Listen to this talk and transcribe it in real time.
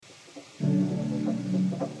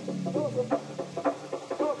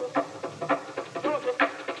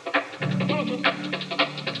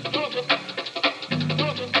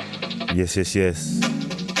Yes, yes, yes.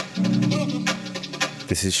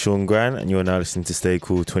 This is Sean Grant, and you're now listening to Stay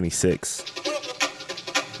Cool 26.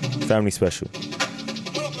 Family special.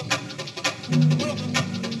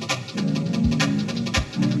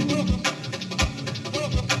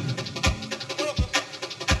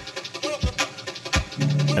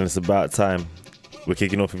 And it's about time. We're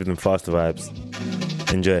kicking off with them faster vibes.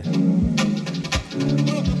 Enjoy.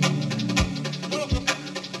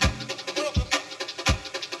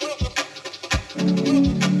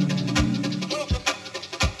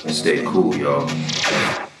 Stay cool, y'all.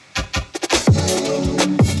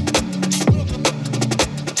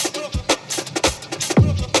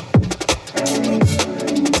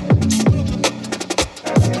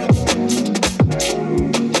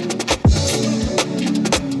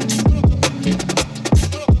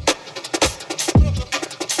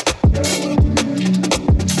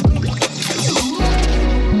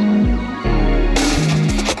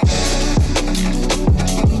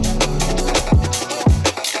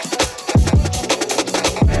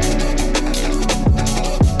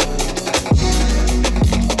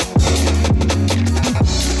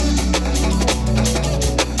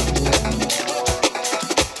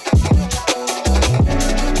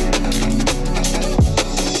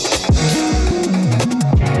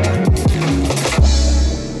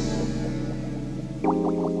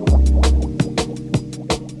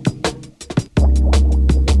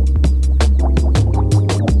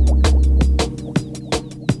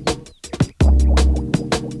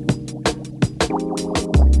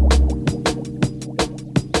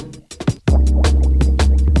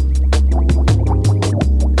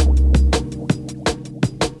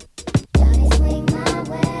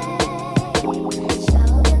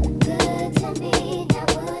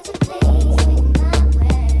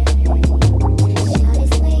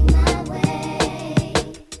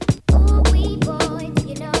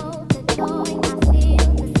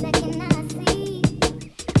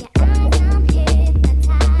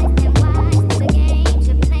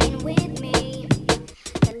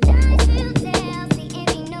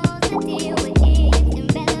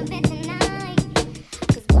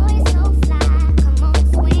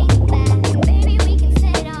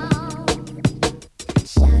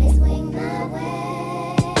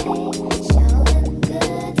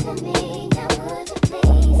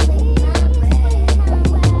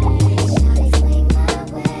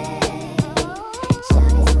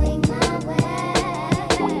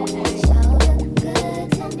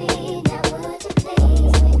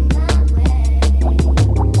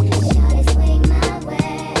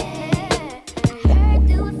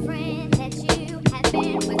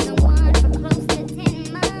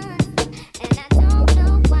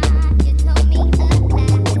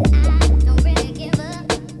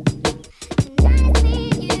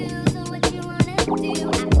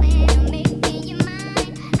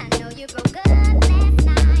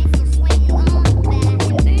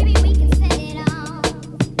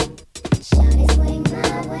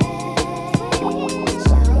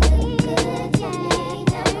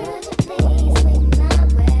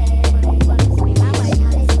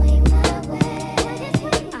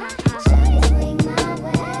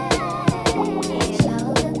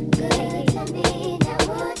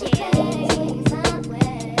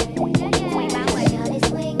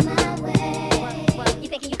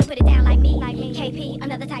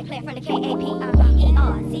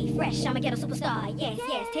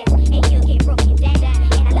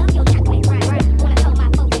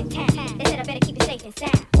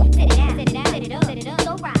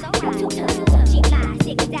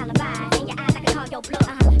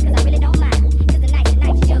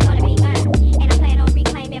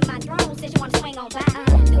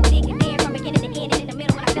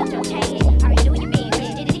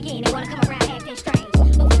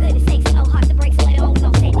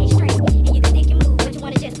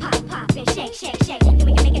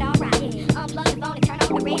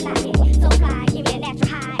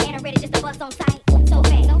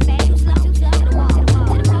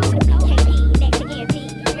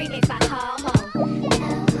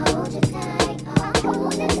 Hold your time.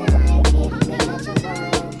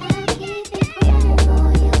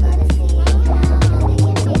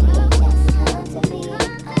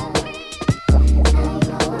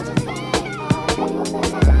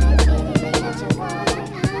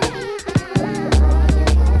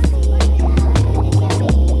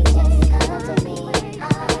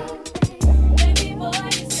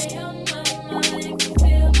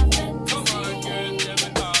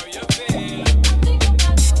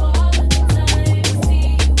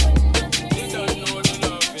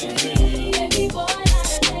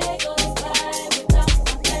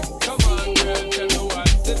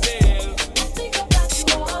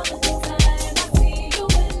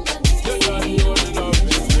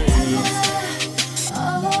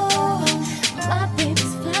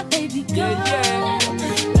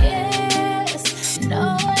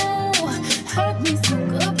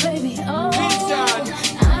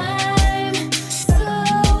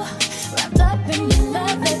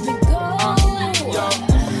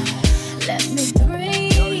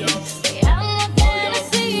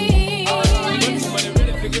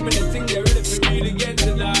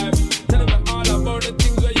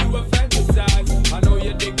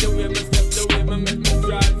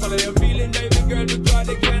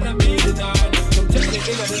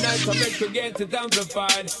 it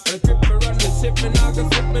amplified. The grip around the ship, me nah go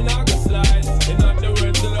slip, me nah go slide. In other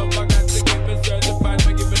words, the love I got to give it certified.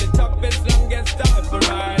 Me give it the toughest, longest time for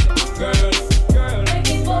ride. Girl, girl.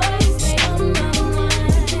 Baby boy, stay on my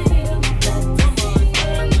mind. Come on,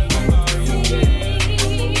 girl, let me know you feel.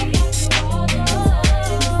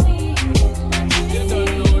 You don't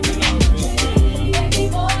know the love you feel. Baby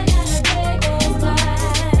boy, not a day goes by.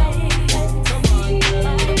 Come on,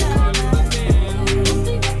 girl, let me know you feel.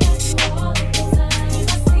 Think about you all the time.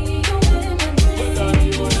 I see you in my dreams. You don't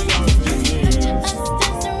know the love you feel. Us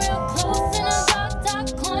dancing real close in a dark, dark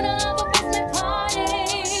corner of a basement party.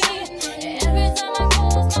 Every time I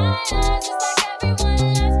close my eyes, it's like everyone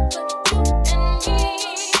left but you and me.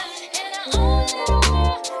 In our own little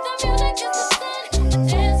world, the music is the sun, the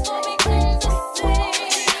dance floor becomes a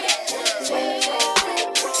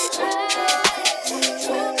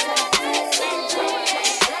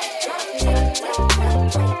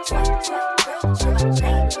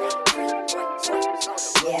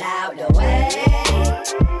Get out the way.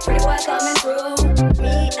 Pretty boy coming through.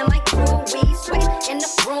 Me and my crew, we sweat in the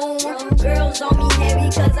room. Girls on me heavy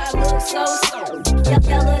cause I look so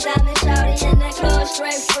yellow diamond shouty in the club,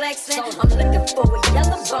 straight flexing. I'm looking for a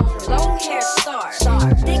yellow bone, long hair star.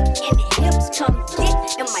 Thick in the hips, come get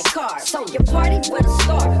in my car. So your party with a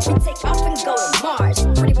star. We take off and go to Mars.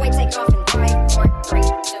 Pretty boy take off in 5, 4, 3,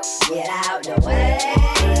 2. Get out the way.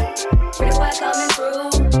 Pretty boy coming through.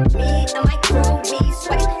 Me and my crew, we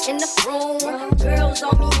sweat in the room. Girls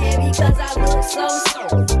on me heavy cause I look so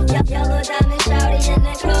yellow diamond shouty in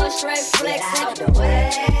the club, straight flexing. Out the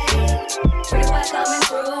way. Pretty boy coming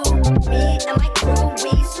through. Me and my crew,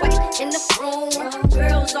 we sweat in the room.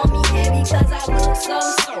 Girls on me heavy cause I look so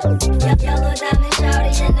yellow diamond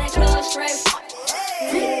shouty in the club, straight flexing.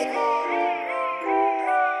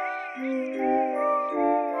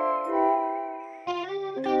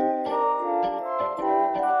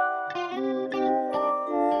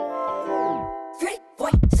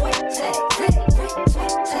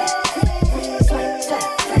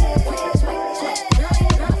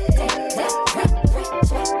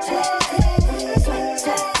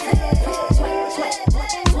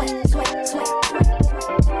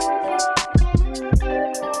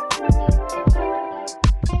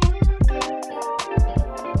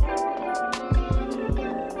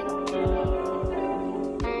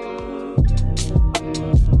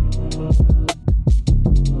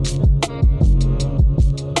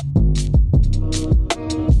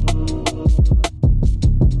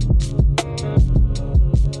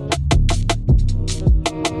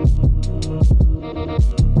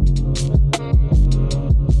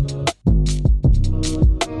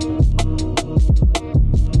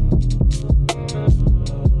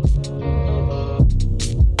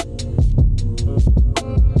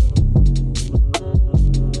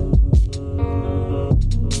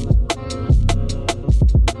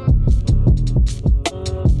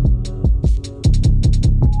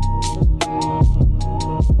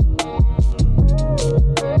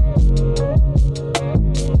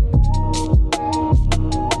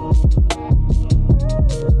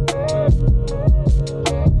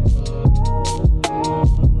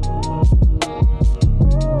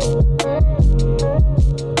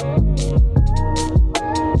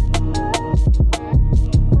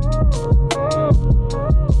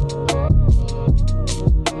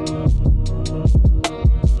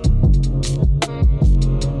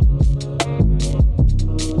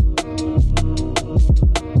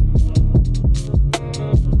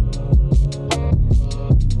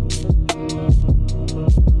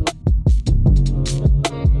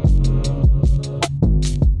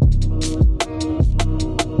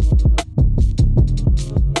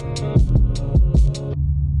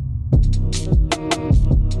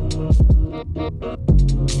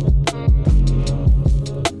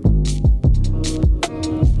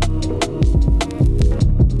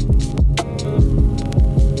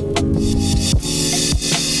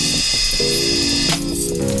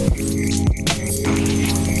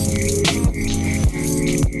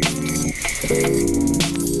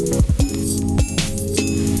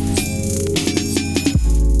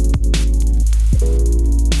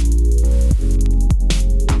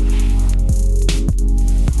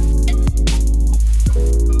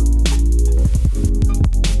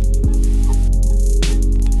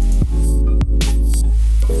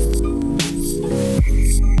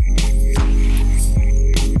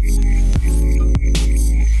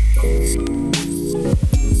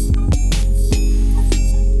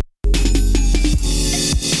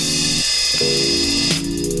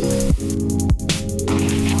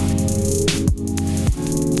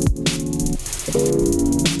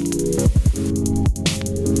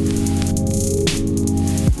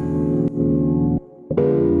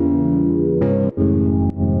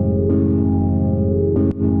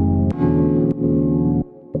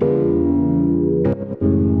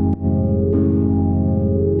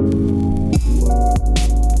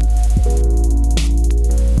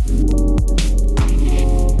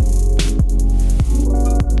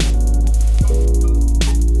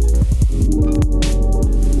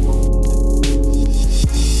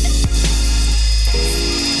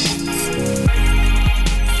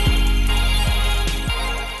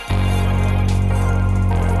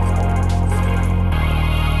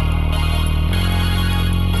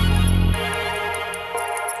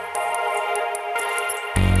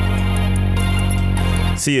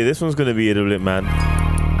 So yeah, this one's gonna be a little bit mad.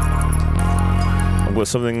 I've got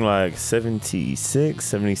something like 76,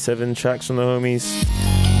 77 tracks from the homies.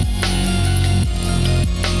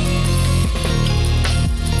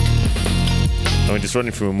 And we're just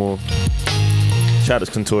running through them all. Shout out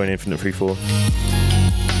to Contour and Infinite 3-4.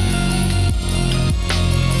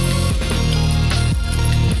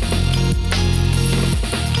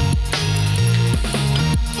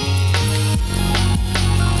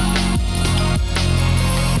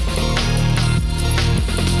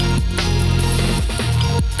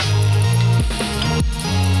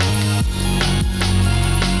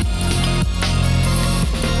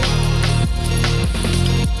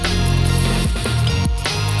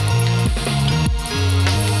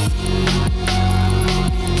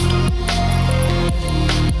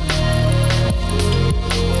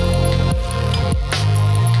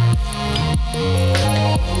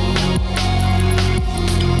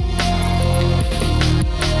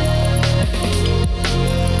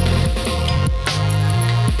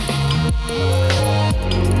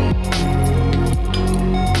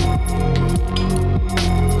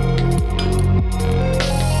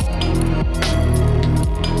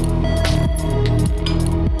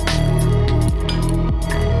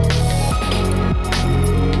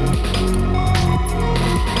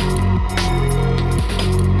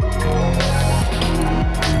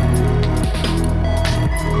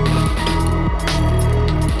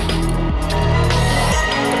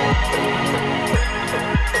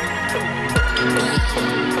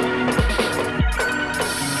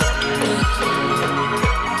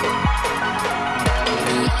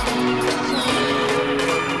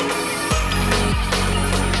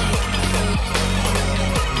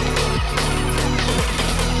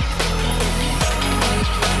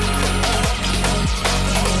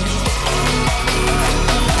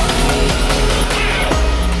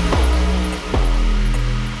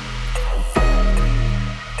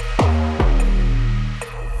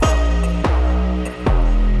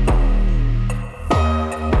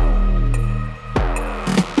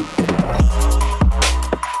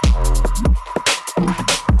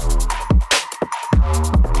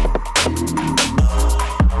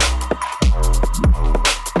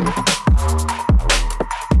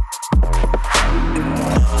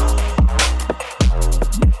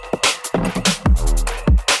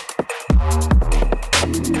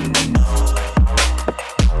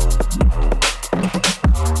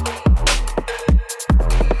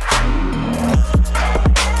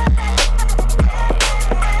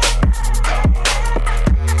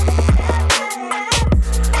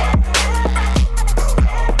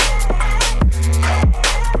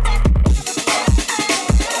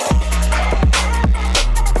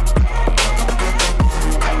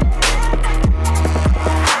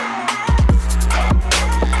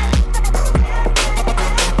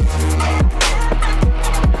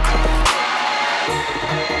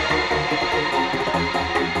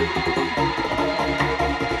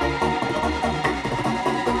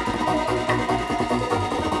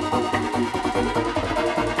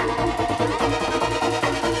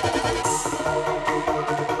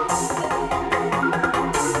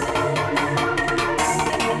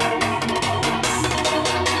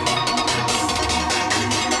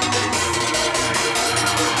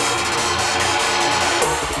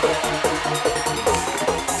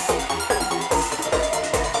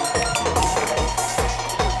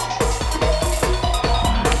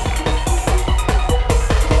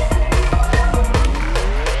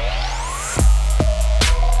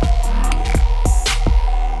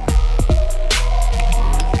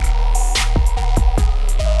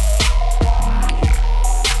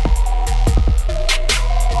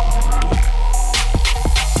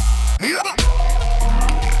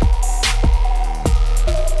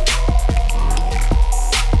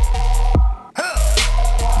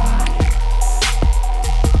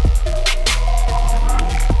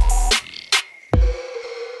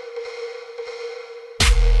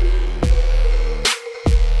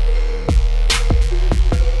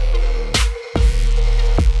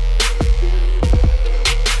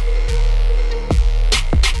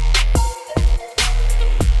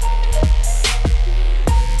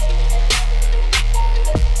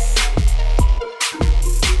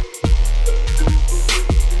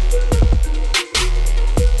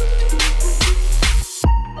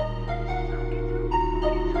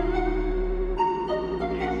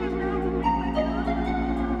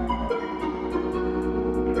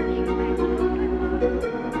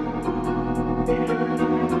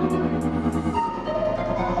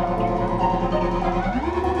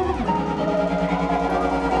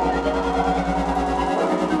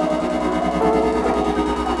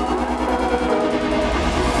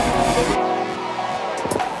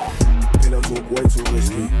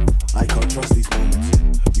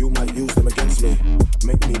 me,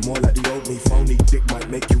 make me more like the old me. Phony dick might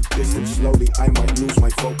make you distant. Slowly I might lose my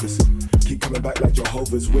focus. Keep coming back like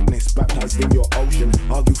Jehovah's Witness, baptized in your ocean.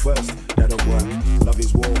 Argue first, that don't work. Love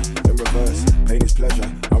is war, in reverse. Pain is pleasure,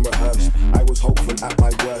 unrehearsed. I was hopeful at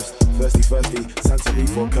my worst. Thirsty, Sansery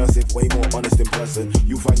for cursive, way more honest in person.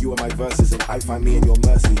 You find you in my verses, and I find me in your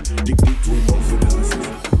mercy. Dig deep to we both rehearse.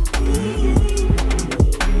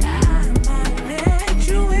 I might let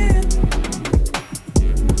you in.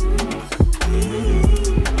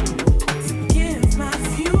 Forgive my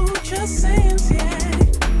future sins, yeah.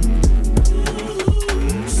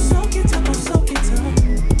 Soak it up, oh soak it up.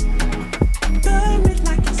 Burn it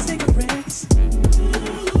like your cigarettes.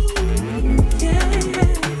 Yeah.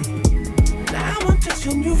 Now I'm just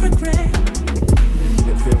your new regret.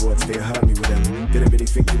 Didn't feel words, they hurt me with them. Didn't really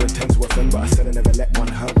think you were tend to offend, but I said I never let one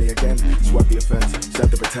hurt me again. Swerve the offense,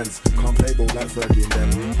 serve the pretense. Can't play ball like Fergie and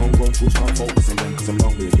them. Homegrown fools can't focus on them, cause I'm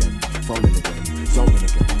lonely again. Phoning again, zoning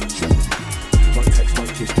again. Drunk text,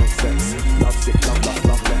 drunk kiss, drunk sex. Love sick, love love,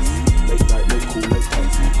 love less. Late night, late cool, late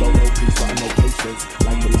text. Don't know peace, but I know patience.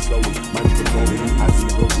 Like really slowly, mind you controlling. I've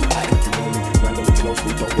seen it rosy, I kept you rolling. Randomly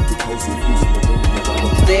closely, don't look too closely. Who's in the room, never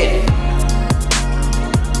know. Stay.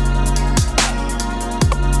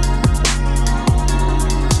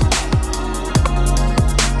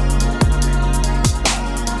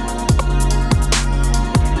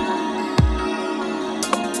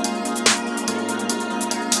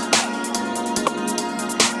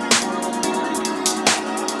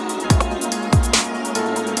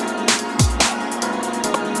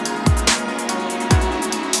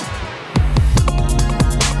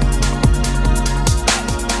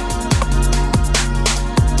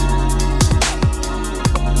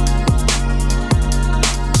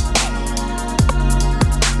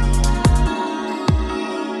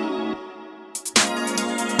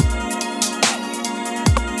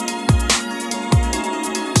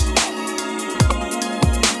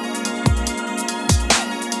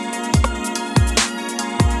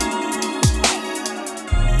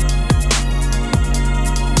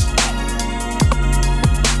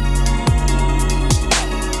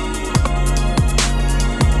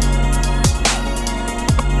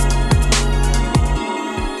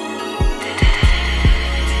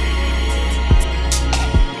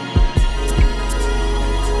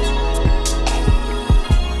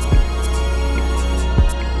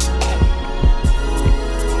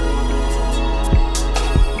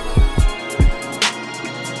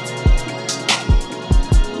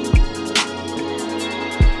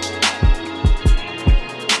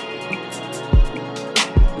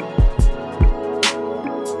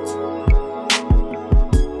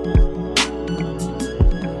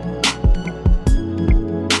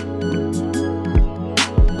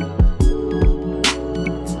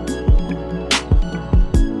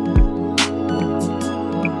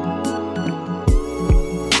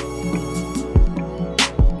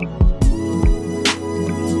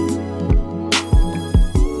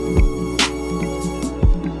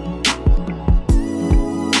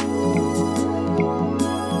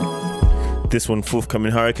 This one,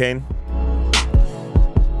 forthcoming Hurricane,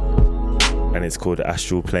 and it's called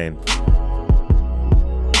Astral Plane.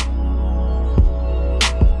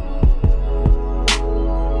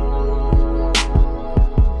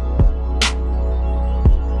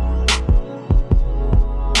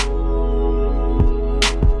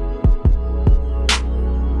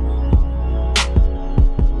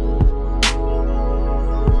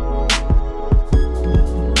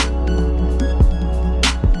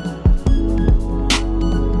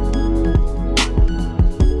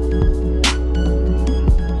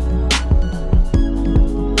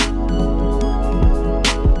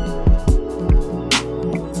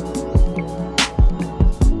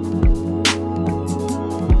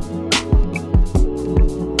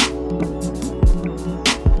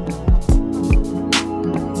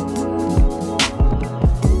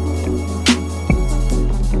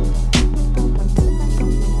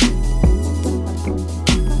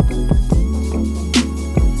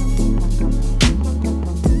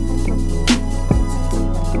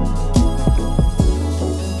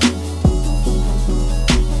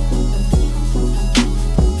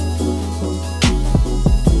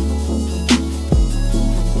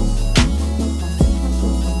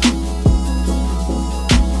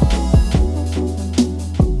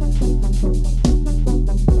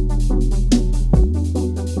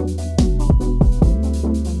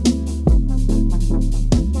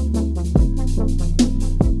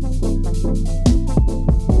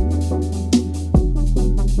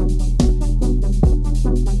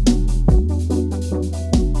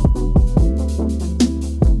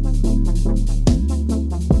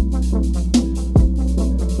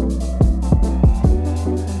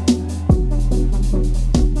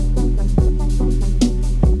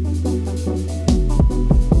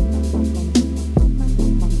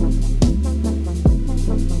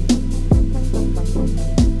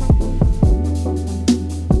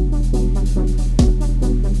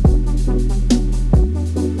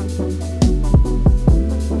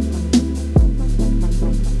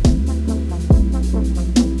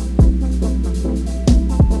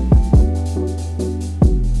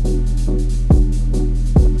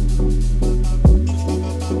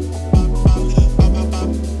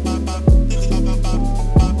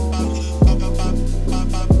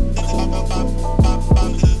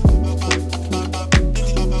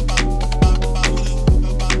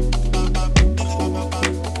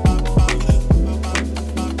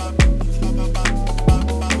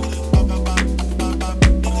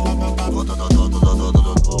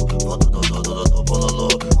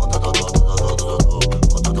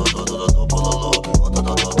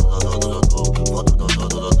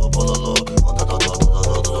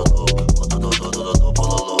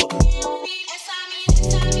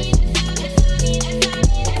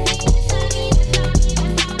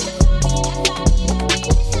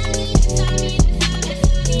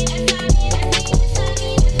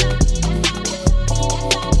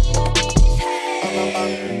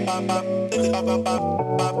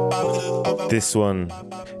 this one,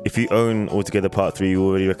 if you own Altogether Part 3, you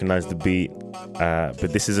already recognize the beat.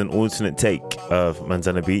 But this is an alternate take of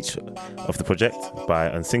Manzana Beach off the project by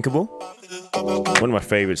Unsinkable. One of my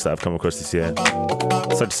favorites that I've come across this year.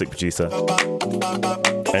 Such a sick producer.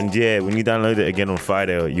 And yeah, when you download it again on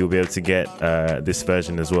Friday, you'll be able to get this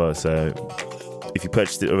version as well. So if you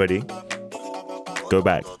purchased it already, go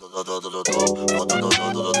back.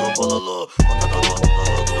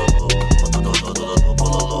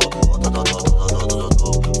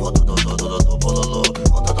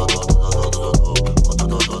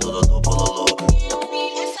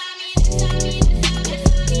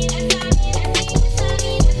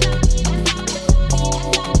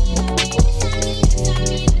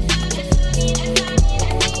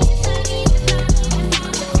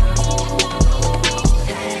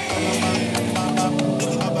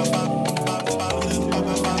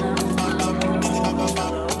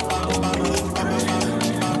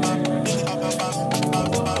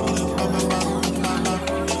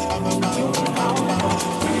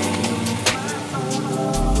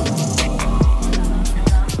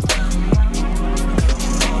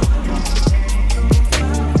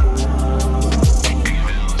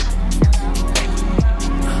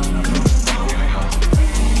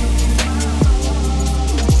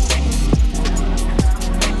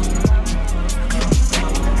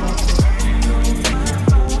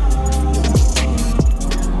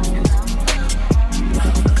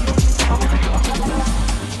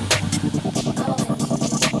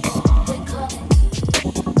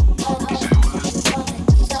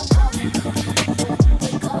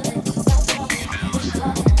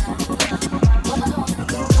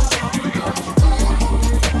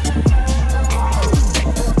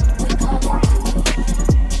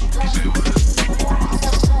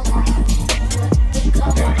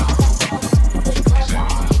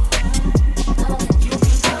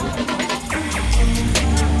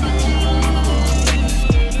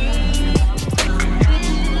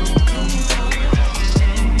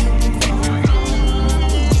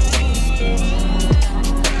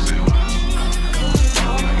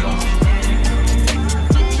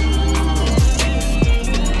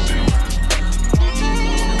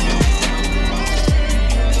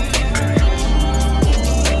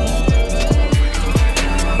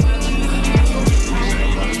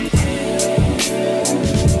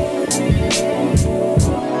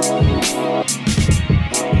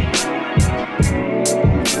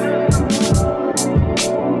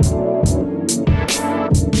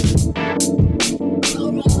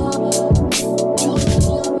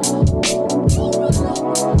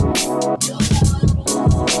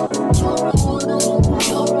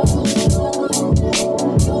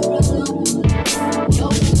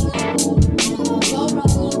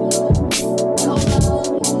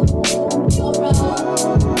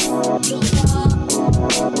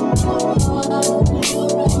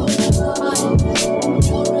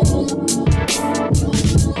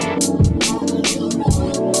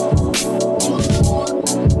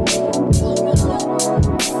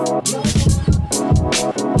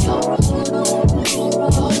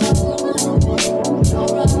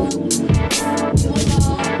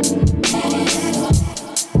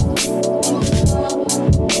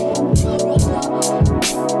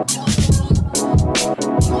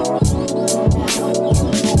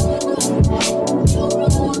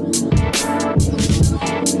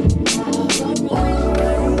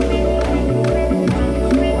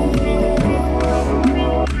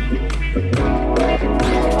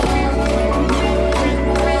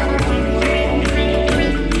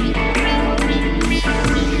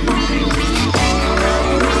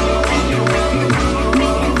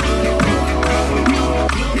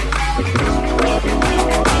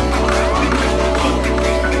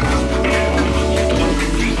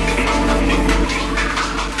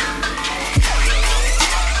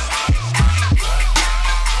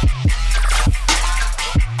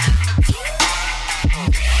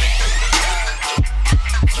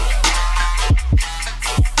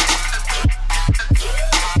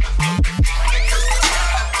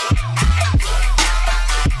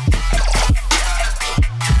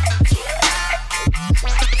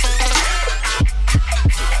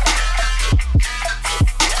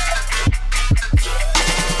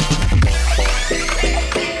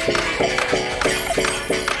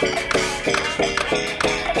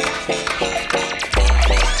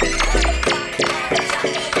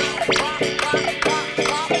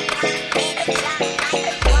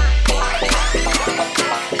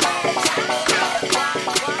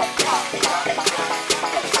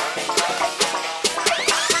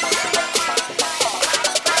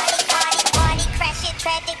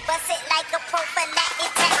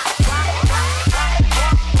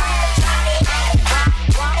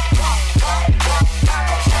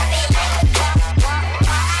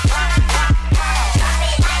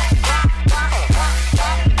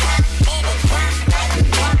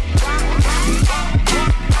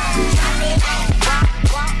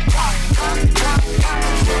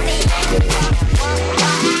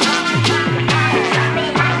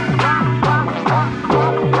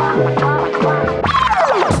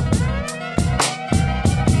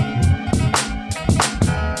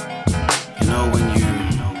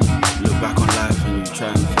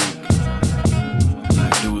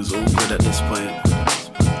 at this point.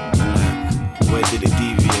 And like, where did it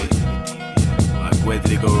deviate? Like, where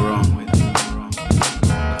did it go wrong?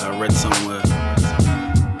 I read somewhere,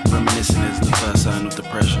 reminiscing is the first sign of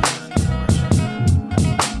depression.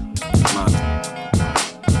 Man.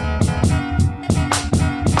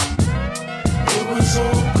 It was so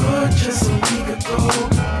good just a week ago.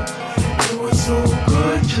 It was so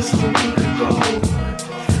good just a week ago.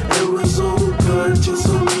 It was so good just a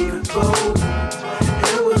week ago.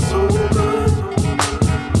 It was so good.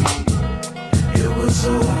 It was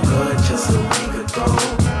so good just a week ago.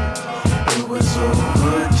 It was so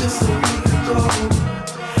good just a week ago.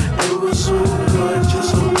 It was so good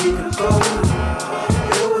just a week ago.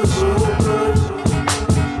 It was so good.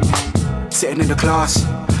 Sitting in the class,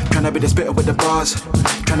 trying to be this bitter with the bars.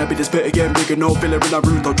 Trying to be this bit again, bigger, no filler in a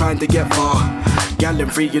route, or trying to get far. Gallon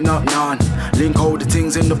free, you're not none. Link hold the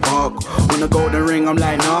things in the park. When the golden ring, I'm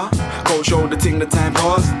like, nah. Go show the thing, the time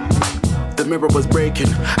pass. The mirror was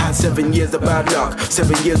breaking. Had 7 years of bad luck.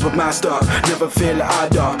 7 years with my stuff. Never feel it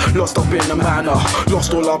either. Lost up in the manor.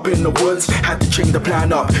 Lost all up in the woods. Had to change the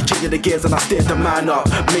plan up. Changing the gears and I steered the man up.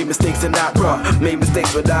 Made mistakes in that bruh. Made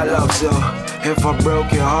mistakes with that love, so if I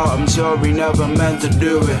broke your heart, I'm sorry, never meant to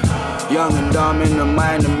do it. Young and dumb in the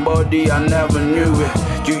mind and body, I never knew it.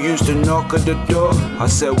 You used to knock at the door. I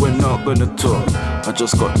said we're not gonna talk. I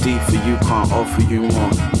just got deep for you, can't offer you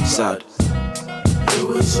more. Sad. It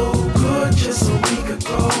was so good just a week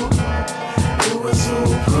ago. It was so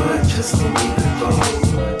good just a week ago.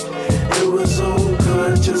 It was so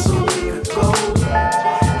good just a week ago.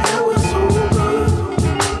 It was so good.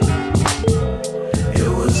 It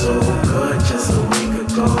was so good just a week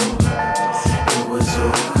ago. It was so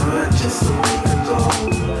good just a week ago.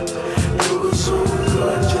 It was so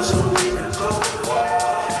good just a week ago.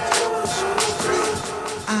 It was so good.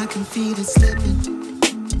 I can feel it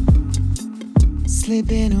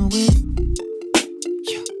slipping away.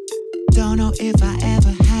 Don't know if I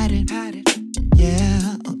ever had it.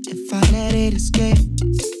 Yeah, or if I let it escape.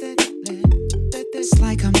 It's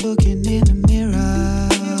like I'm looking in the mirror.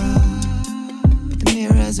 The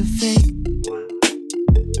mirrors are fake.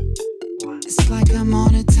 It's like I'm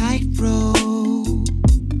on a tightrope,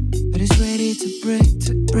 but it's ready to break.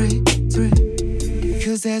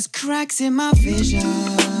 Cause there's cracks in my vision,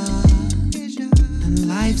 and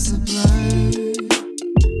life's a blur.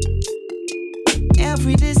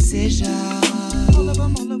 Every decision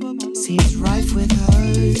seems rife with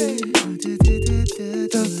hurt.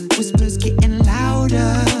 The whispers getting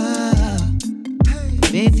louder.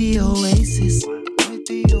 Made the oasis.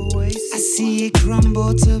 I see it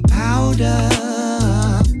crumble to powder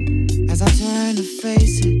as I turn to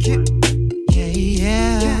face it.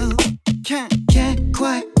 Yeah. Can't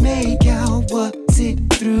quite make out what's it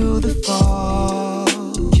through the fog.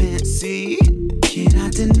 Can't see.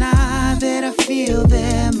 Cannot deny that I feel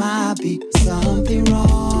there might be something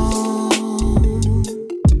wrong.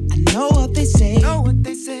 I know what they say.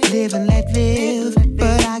 Live and let live.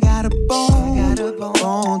 But I got a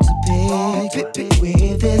bone to pick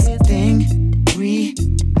with this thing. Reality.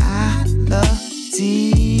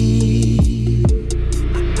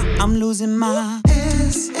 I'm losing my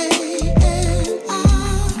S-A-N-I-T-Y.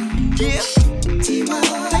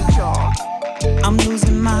 I'm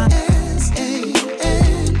losing my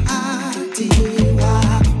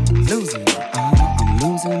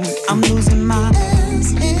I'm losing my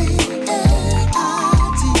S-A-N-I-T-Y.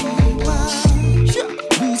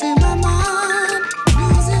 Losing my mind,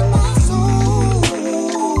 losing my soul.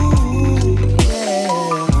 Yeah.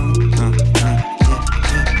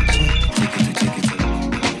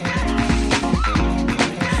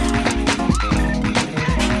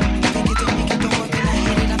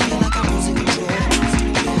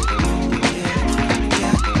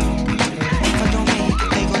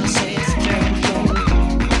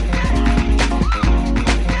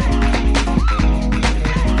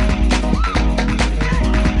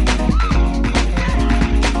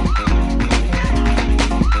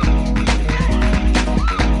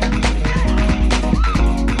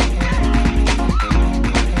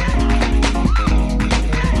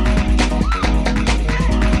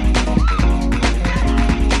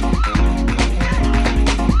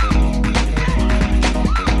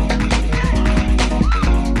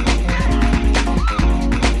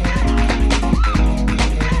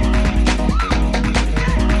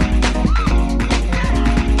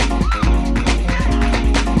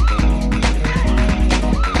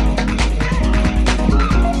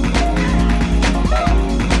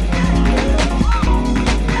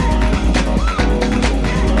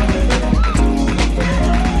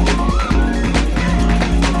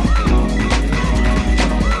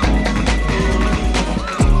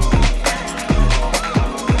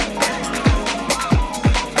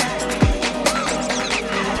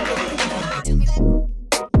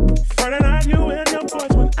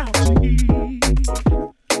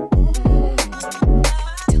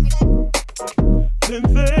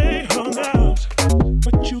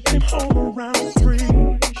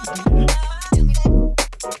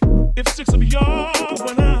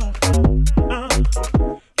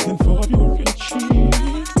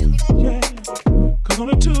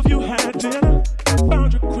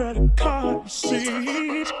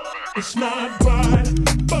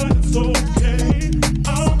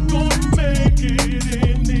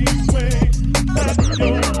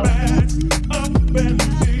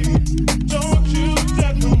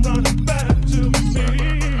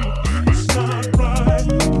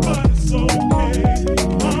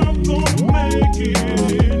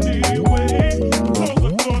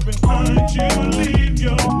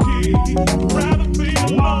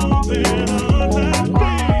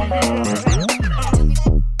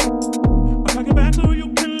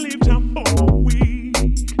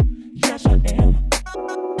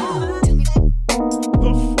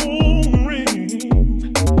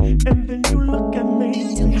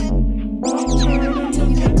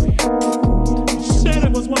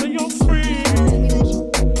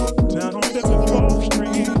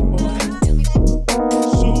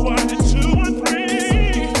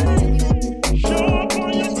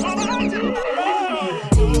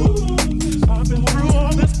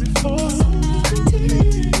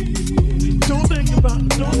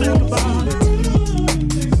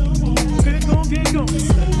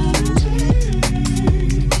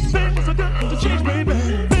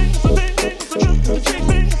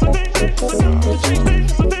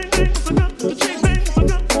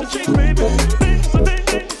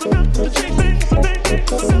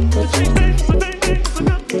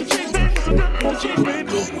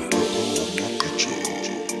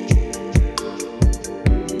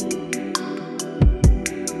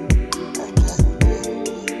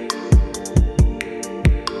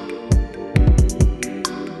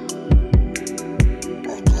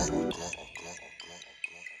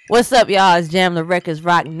 What's up, y'all? It's Jam the Records,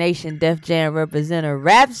 Rock Nation, Def Jam representative,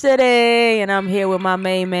 Rhapsody, and I'm here with my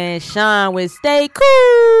main man Sean with Stay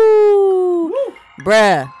Cool. Woo.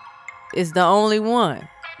 Bruh, it's the only one.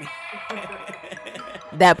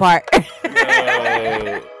 That part.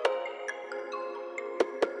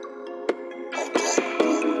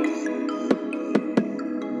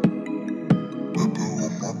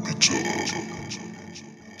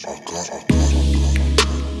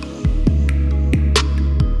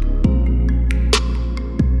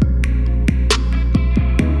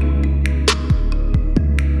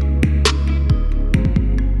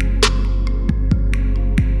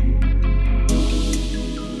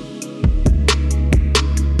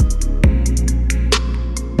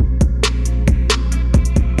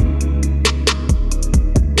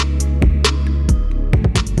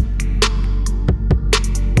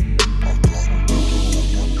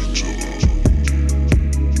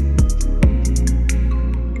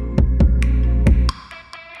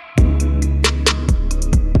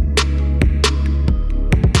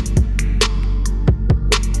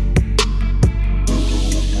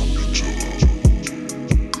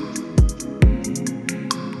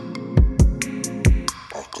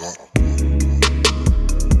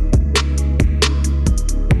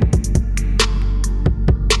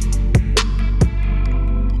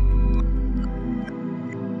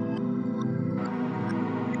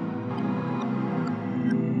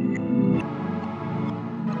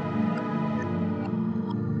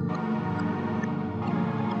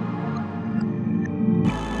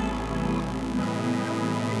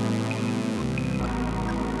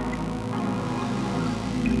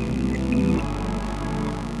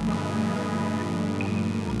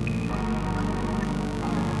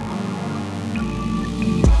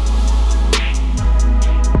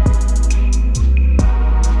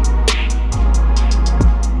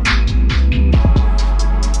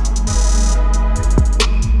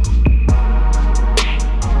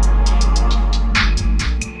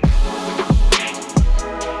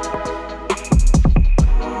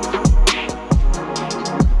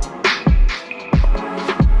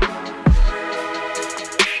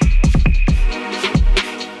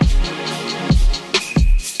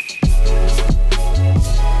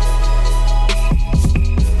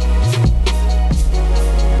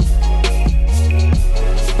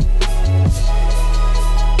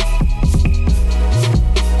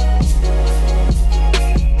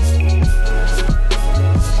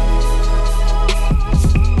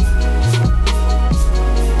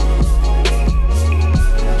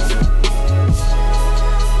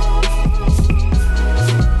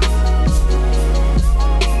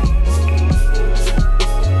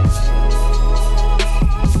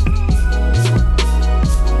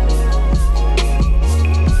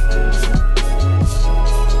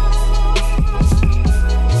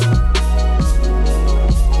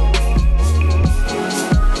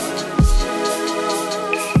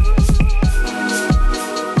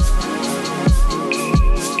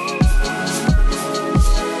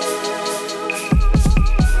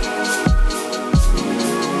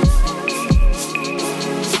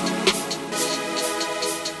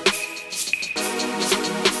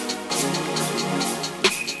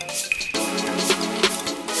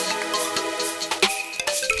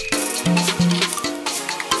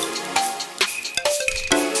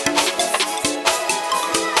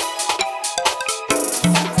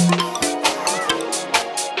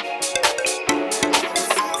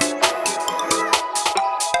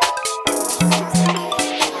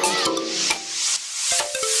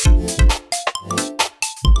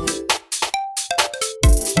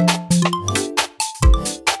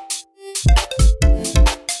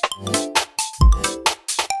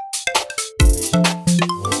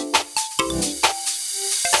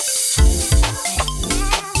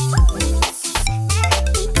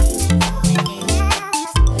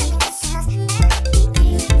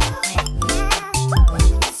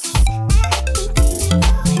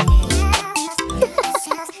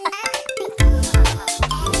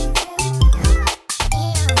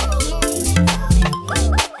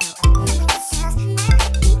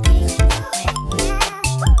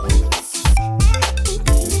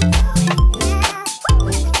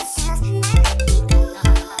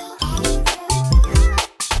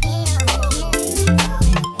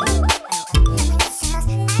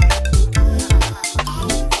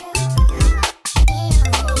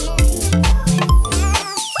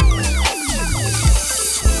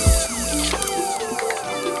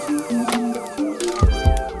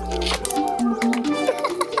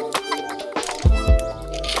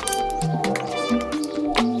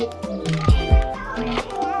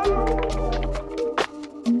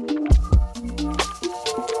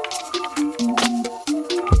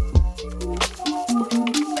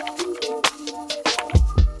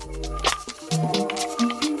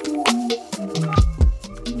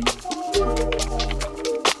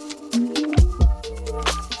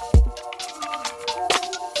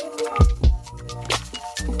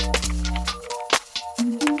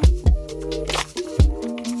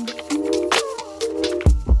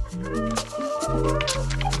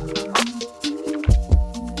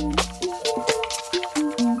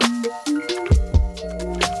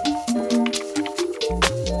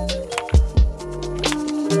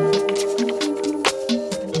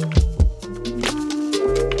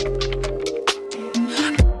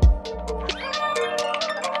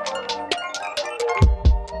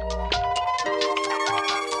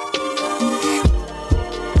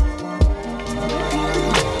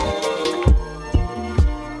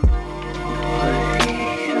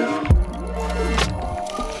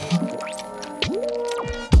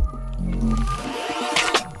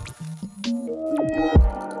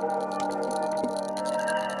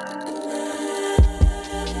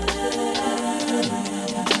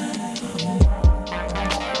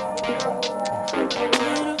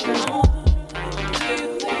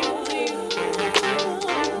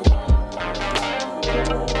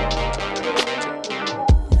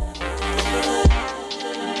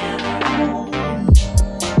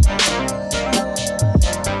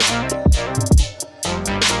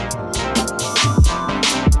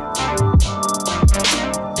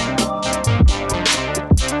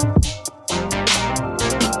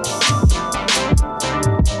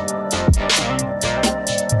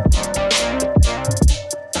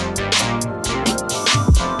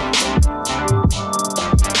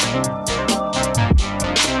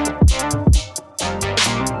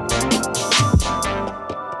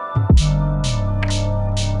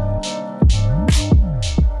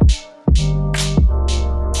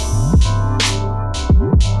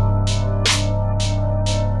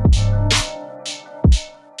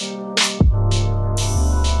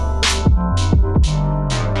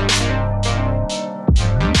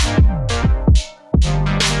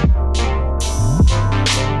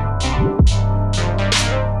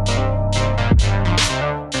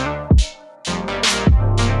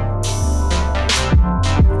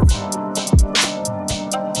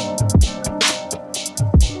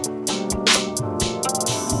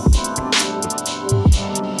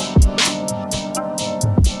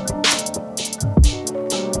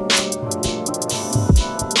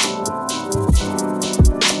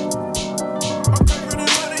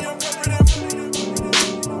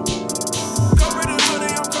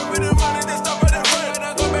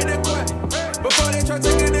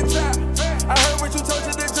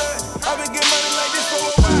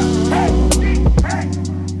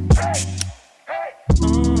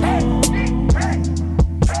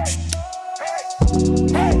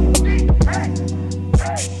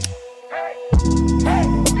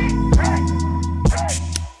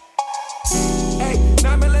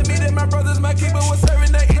 keeper was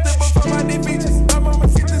serving that ether before my features. I'm on my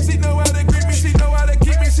sister, she know how to greet me, she know how to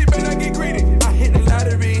keep me, she better get greedy. I hit the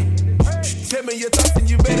lottery. Tell me you're tossing,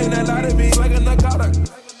 you better not lie to me. Like a narcotic.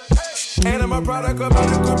 Ain't I'm a product of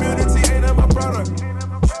the community, ain't I'm a product.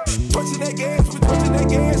 Touching that gas, we touching that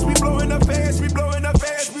gas, we blowing up fast, we blowing up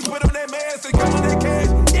fast, we put on that mask and cover that cash.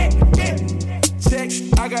 Yeah. Check,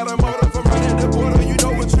 I got a motor from right at the border, you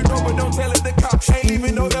know what you know, but don't tell it the cops. Ain't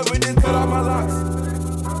even no evidence, cut out my locks.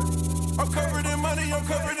 I'm covered in money, I'm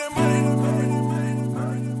covered in money.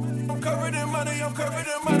 I'm covered in money, I'm covered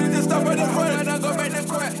in money. Just stop at the front and I go back to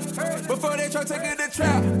court. Before they try taking the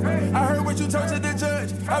trap, I heard what you told to the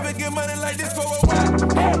judge. I've been getting money like this for a while.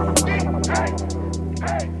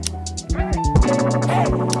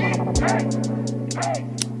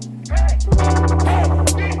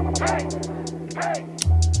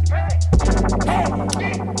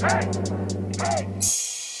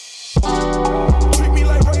 Treat me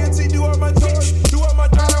like royalty, do all my chores, do all my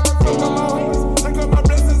dirt, I work for my homies. Take all my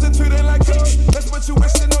blessings and treat it like yours. That's what you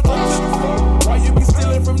wishing on drugs on the floor. Why you be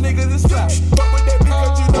stealing from niggas that's fly? Fuck with that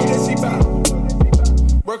because you know that she bout.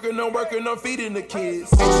 Working on feeding the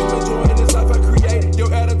kids. Ain't you enjoying this life I created?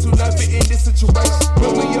 Your attitude not fit in this situation.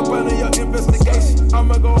 Put me up under your investigation.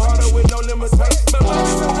 I'ma go harder with no limitations. My money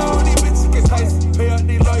so low, these bitches get tasty. Pay out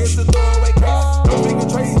these lawyers to throw away cases. No finger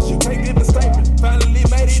traces, you can't get a statement. Finally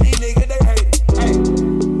made it, these niggas they hate it. Hey.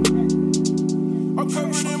 I'm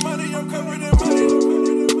covered in money, I'm covered in money.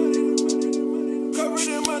 Covered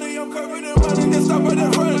in money, I'm covered in money. Just stop at the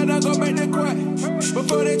front and I go back to court.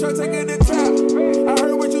 Before they try taking the trap, I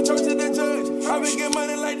heard what you told to the judge. I've been getting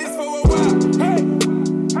money like this for a while. Hey,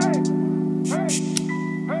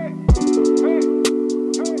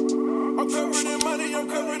 I'm covered in money, I'm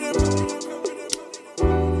covered in money.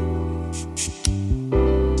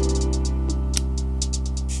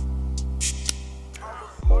 I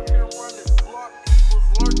was lurking around this block, he was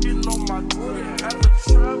lurking on my Twitter. At the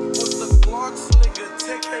trap with the Glocks, nigga,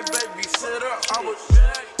 take a babysitter. I was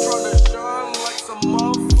trying to shine like some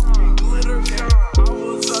motherfucking glitter. I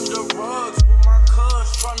was under rugs with my cuz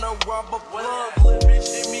trying to rob a plug. Bitch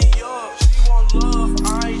hit me up, she want love,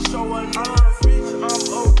 I ain't showing up. Bitch, I'm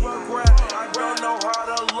a rugrat, I don't know how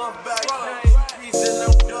to love back. He's in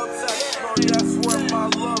them dub sacks, bro, that's where my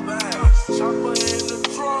love at. Chopper in the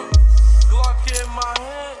trunk, Glock in my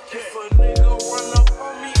hand. If a nigga run up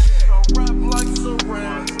on me, I'll rap like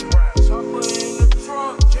Saran. Chopper in the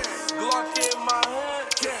trunk, Glock in my hand.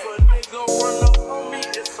 If a nigga run up on me,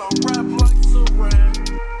 it's a rap like Saran.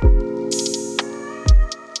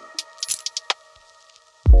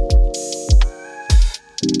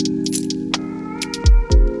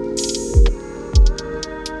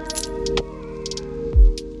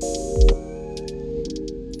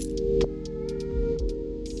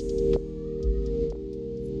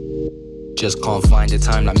 Just can't find the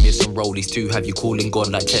time like missing rollies too. Have you calling God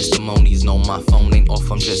like testimonies? No, my phone ain't off,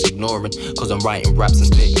 I'm just ignoring. Cause I'm writing raps and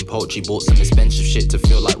spitting poetry. Bought some expensive shit to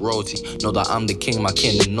feel like royalty. Know that I'm the king, my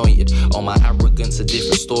kin anointed. All my arrogance, a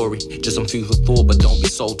different story. Just some food for thought, but don't be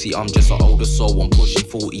salty. I'm just an older soul, I'm pushing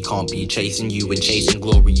 40. Can't be chasing you and chasing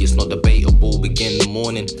glory. It's not debatable, begin the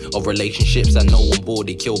morning of relationships that no one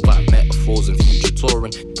boarded. Killed by metaphors and future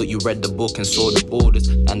touring. Thought you read the book and saw the borders.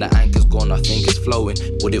 And the anchor's gone, I think it's flowing.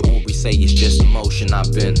 Would it all we say is just emotion?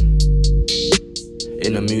 I've been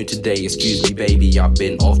in the mood today, excuse me baby. I've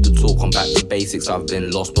been off the talk, I'm back to basics. I've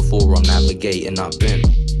been lost before, I'm navigating. I've been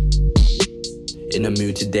in the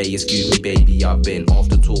mood today, excuse me baby. I've been off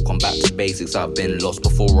the talk, I'm back to basics. I've been lost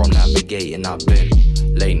before, I'm navigating. I've been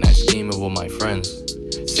late night scheming with my friends.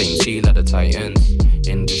 Same tea like the Titans.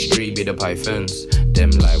 Industry be the Pythons.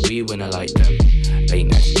 Them like we when I like them. Late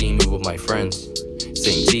night scheming with my friends.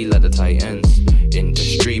 Same tea like the Titans.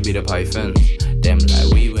 Industry be the Pythons. Them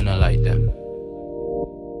like we when I like them.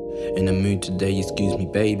 In the mood today, excuse me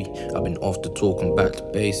baby. I've been off the talk, I'm back to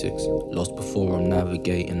basics. Lost before, I'm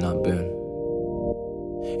navigating. I've been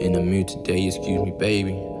in the mood today, excuse me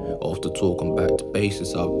baby. Off the talk, I'm back to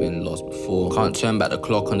basics. I've been lost before. Can't turn back the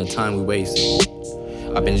clock on the time we wasted.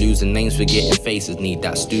 I've been losing names, forgetting faces. Need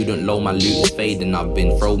that student loan, my loot is fading. I've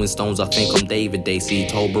been throwing stones, I think I'm David. They see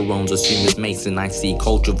Toblerones, assume it's Mason. I see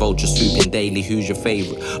culture vultures swooping daily. Who's your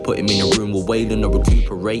favourite? Put him in a room with wailing or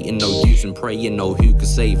recuperating. No use in praying, know who can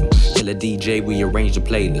save him. Tell a DJ we arrange the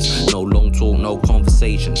playlist. No long talk, no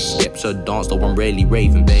conversation. Steps her dance, though I'm rarely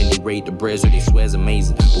raving. Barely rate the breads, they swear's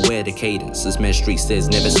amazing. But where the cadence? As Med Street says,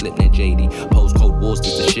 never slip near JD. Postcode wars,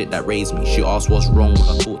 this the shit that raised me. She asked what's wrong, what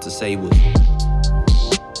I thought to say was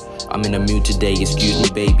I'm in a mood today, excuse me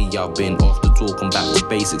baby. I've been off the talk, I'm back to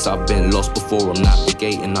basics. I've been lost before, I'm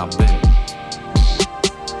navigating. I've been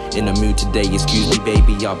in a mood today, excuse me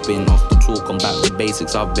baby. I've been off the talk, I'm back to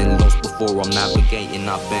basics. I've been lost before, I'm navigating.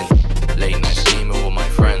 I've been late night scheming with my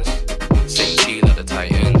friends. Same tea like the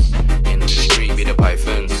Titans. In the street with the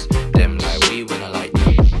Pythons. Them like we when I like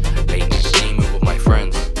them. Late night scheming with my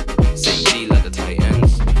friends. Same tea like the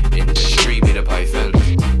Titans. In the street with the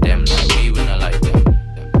Pythons. Them like we when I like them.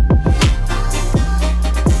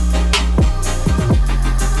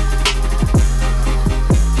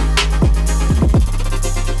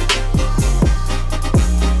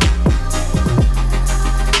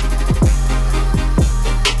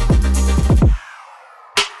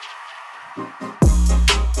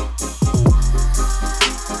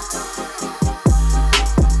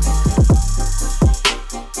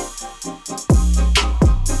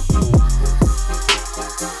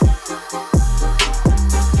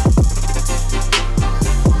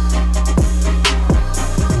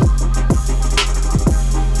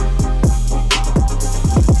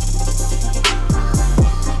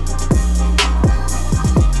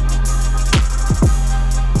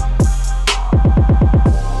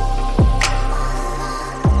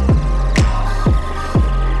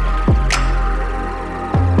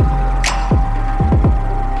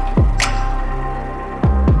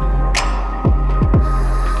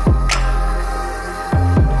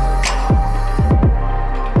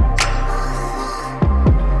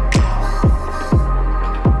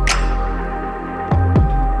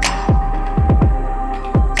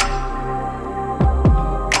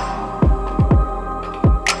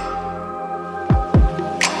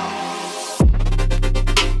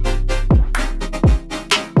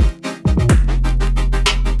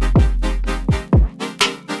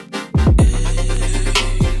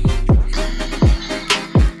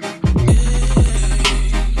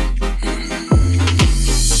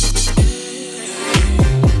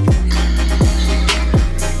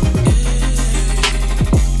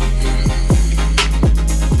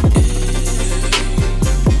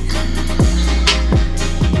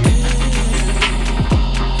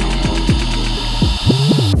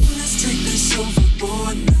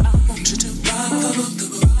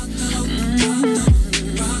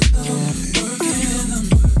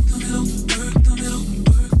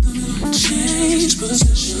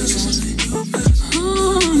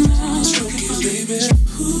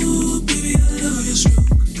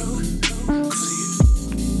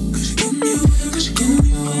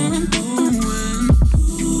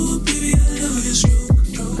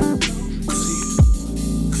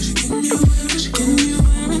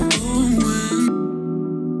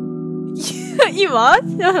今ち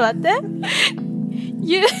ょっと待って。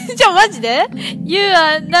マジで You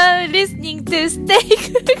are now listening to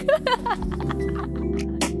Steak.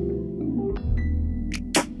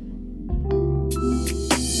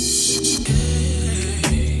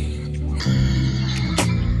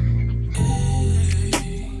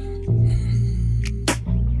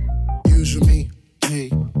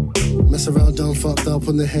 Mess around, done fucked up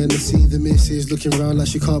on the Hennessy. The missus looking round like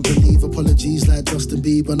she can't believe. Apologies like Justin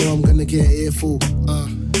Bieber. Know I'm gonna get earful.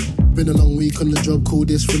 Been a long week on the job, call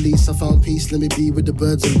this release. I found peace, let me be with the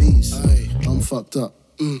birds and bees. I'm fucked up.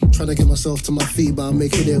 Trying to get myself to my feet, but I'm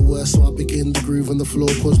making it worse. So I begin the groove on the floor,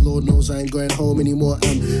 cause Lord knows I ain't going home anymore.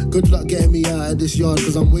 Good luck getting me out of this yard,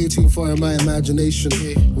 cause I'm way too far in my imagination.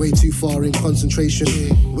 Way too far in concentration.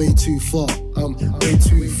 Way too far, way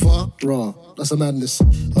too far. Raw, that's a madness.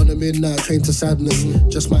 On a midnight train to sadness.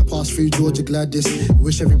 Just might pass through Georgia Gladys.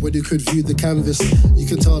 Wish everybody could view the canvas. You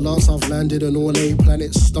can tell Lance I've landed on all 8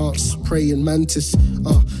 planets. Stance, praying mantis.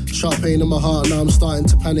 Sharp pain in my heart, now I'm starting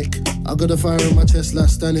to panic. I got a fire in my chest like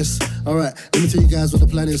Stannis. Alright, let me tell you guys what the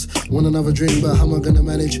plan is. Want another drink, but how am I gonna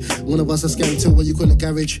manage? One of us a scam till what you call it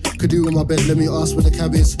garage. Could do in my bed, let me ask where the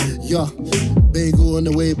cab is. Yeah, bagel on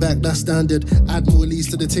the way back, that's standard. Add more leads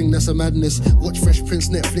to the ting, that's a madness. Watch Fresh Prince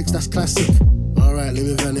Netflix, that's classic. Alright, let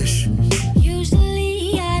me vanish.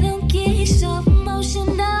 Usually I don't get so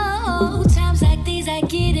emotional. Times like these I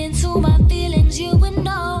get into my feelings, you would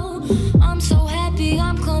know. I'm so happy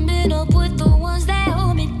I'm coming up with the ones that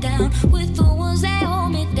hold me down. With the ones that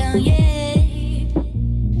hold me down, yeah.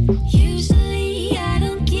 Usually I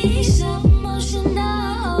don't get so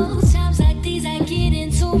emotional. Times like these I get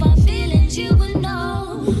into my feelings, you would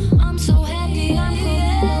know. I'm so happy I'm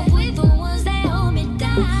coming up with the ones that hold me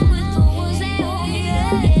down. With the ones that hold me down,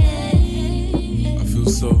 yeah. I feel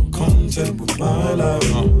so content with my life.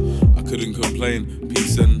 I couldn't complain.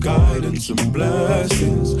 Peace and guidance and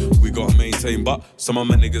blessings we gotta maintain, but some of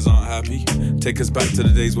my niggas aren't happy. Take us back to the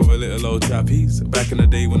days with a little old trappies. Back in the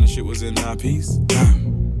day when the shit was in nappies.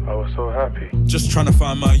 Damn, I was so happy. Just trying to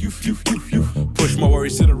find my youth. Push my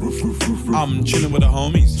worries to the roof. I'm chilling with the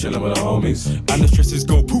homies. And the stresses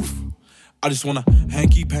go poof. I just wanna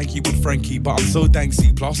hanky-panky with Frankie, but I'm so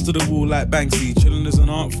danksy, plaster the wall like Banksy, chillin' as an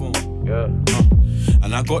art form. Yeah.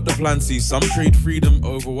 And I got the plan, see, some trade freedom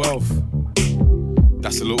over wealth.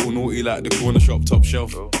 That's a little naughty like the corner shop top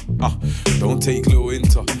shelf. Don't take little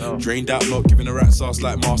inter. Drained out, not giving a rat's ass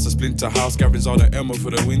like Master Splinter. House gatherings are the Emma for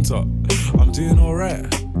the winter. I'm doing alright.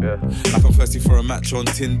 Yeah. Like I'm thirsty for a match on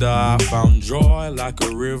Tinder. I found joy like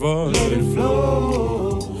a river. Let it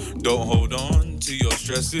flow. Don't hold on to your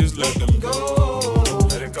stresses, let them go.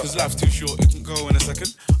 Cause life's too short, it can go in a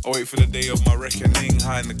second. I wait for the day of my reckoning.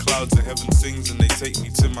 High in the clouds, the heaven sings and they take me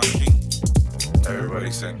to my king. Everybody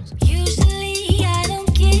sings. Usually I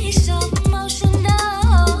don't get so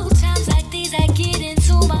emotional. Times like these I get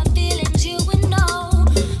into my feelings, you would know.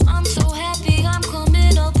 I'm so happy I'm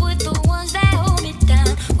coming up with the ones that hold me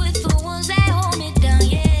down. With the ones that hold me down,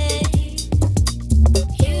 yeah.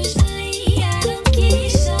 Usually I don't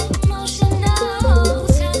get so emotional.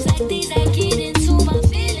 Times like these I get into my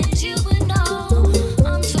feelings, you would know.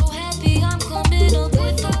 I'm so happy I'm coming up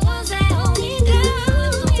with the ones that hold me down.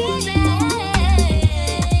 With the ones that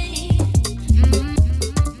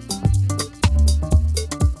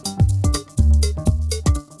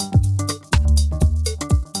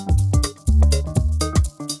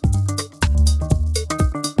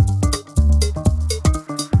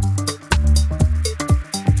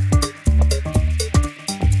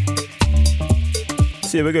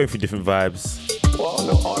So yeah, we're going through different vibes. Well,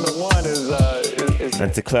 on the one is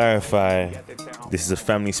and to clarify, this is a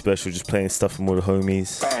family special, just playing stuff from all the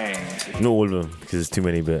homies. bang. Not all of them, because there's too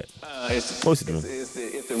many, but most of them. It's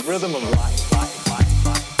the rhythm of life.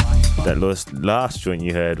 That last joint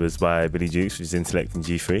you heard was by Billy Dukes, which is Intellect and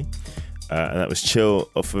G3. And that was Chill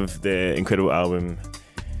off of their incredible album,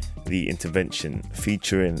 The Intervention,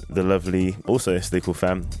 featuring the lovely, also Stay Cool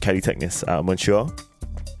fam, Cali Technis out of Montreal.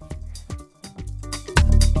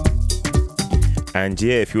 And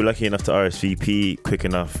yeah, if you were lucky enough to RSVP quick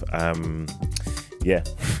enough, yeah,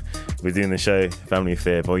 we're doing the show Family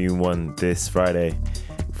Affair Volume 1 this Friday,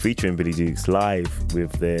 featuring Billy Dukes live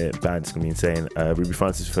with their band. It's going to be insane. Ruby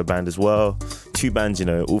Francis for a band as well. 2 bands, you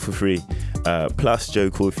know, all for free. Plus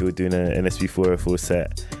Joe Caulfield doing an SB404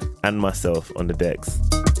 set, and myself on the decks.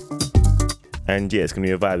 And yeah, it's going to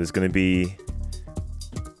be a vibe. There's going to be...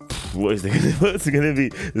 What's it going to be?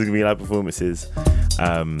 There's going to be live performances.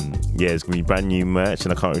 Yeah, it's gonna be brand new merch,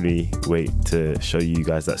 and I can't really wait to show you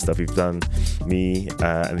guys that stuff. We've done me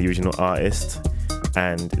and the original artist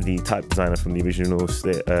and the type designer from the original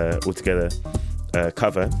Altogether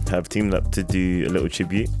cover have teamed up to do a little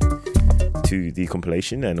tribute to the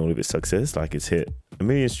compilation and all of its success. Like, it's hit 1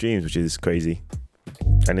 million streams, which is crazy,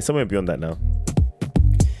 and it's somewhere beyond that now.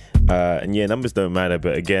 And yeah, numbers don't matter,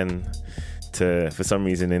 but again, for some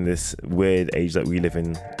reason in this weird age that we live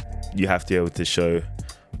in, you have to be able to show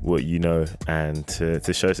what you know and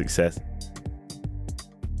to show success.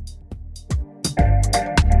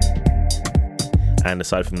 And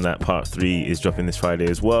aside from that, part 3 is dropping this Friday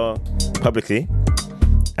as well, publicly.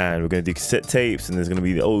 And we're going to do cassette tapes, and there's going to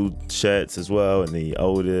be the old shirts as well, and the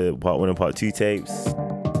older part 1 and part 2 tapes.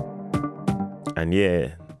 And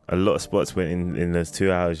yeah, a lot of spots went in those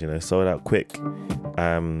 2 hours, you know, sold out quick.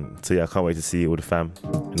 So yeah, I can't wait to see all the fam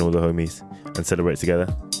and all the homies and celebrate together.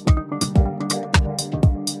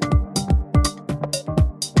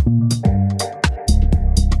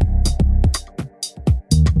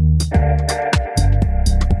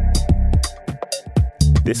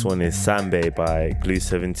 This one is Sambe by Glue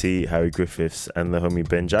 70, Harry Griffiths, and the homie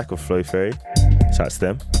Ben Jack of Flow Ferry. Shout out to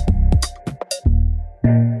them.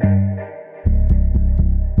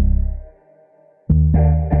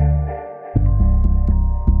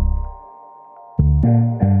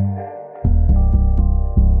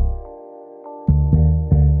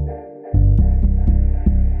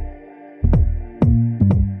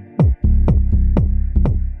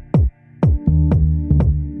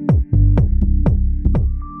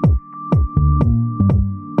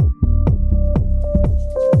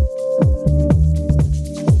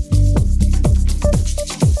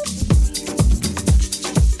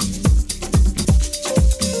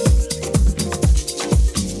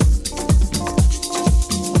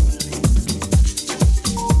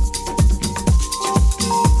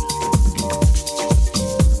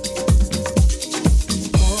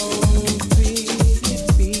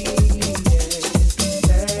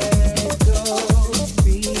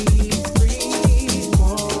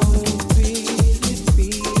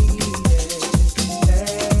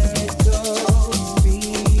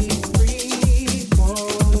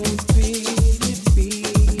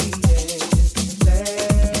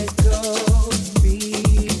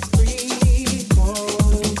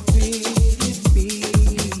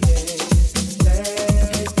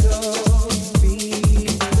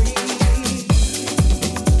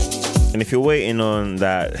 if you're waiting on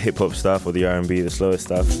that hip hop stuff or the R&B, the slower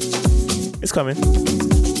stuff, it's coming.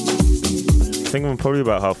 I think I'm probably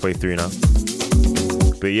about halfway through now.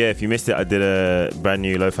 But yeah, if you missed it, I did a brand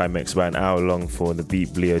new lo-fi mix about an hour long for the Beat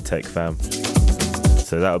Bibliotech fam.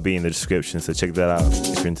 So that'll be in the description, so check that out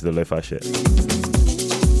if you're into the lo-fi shit.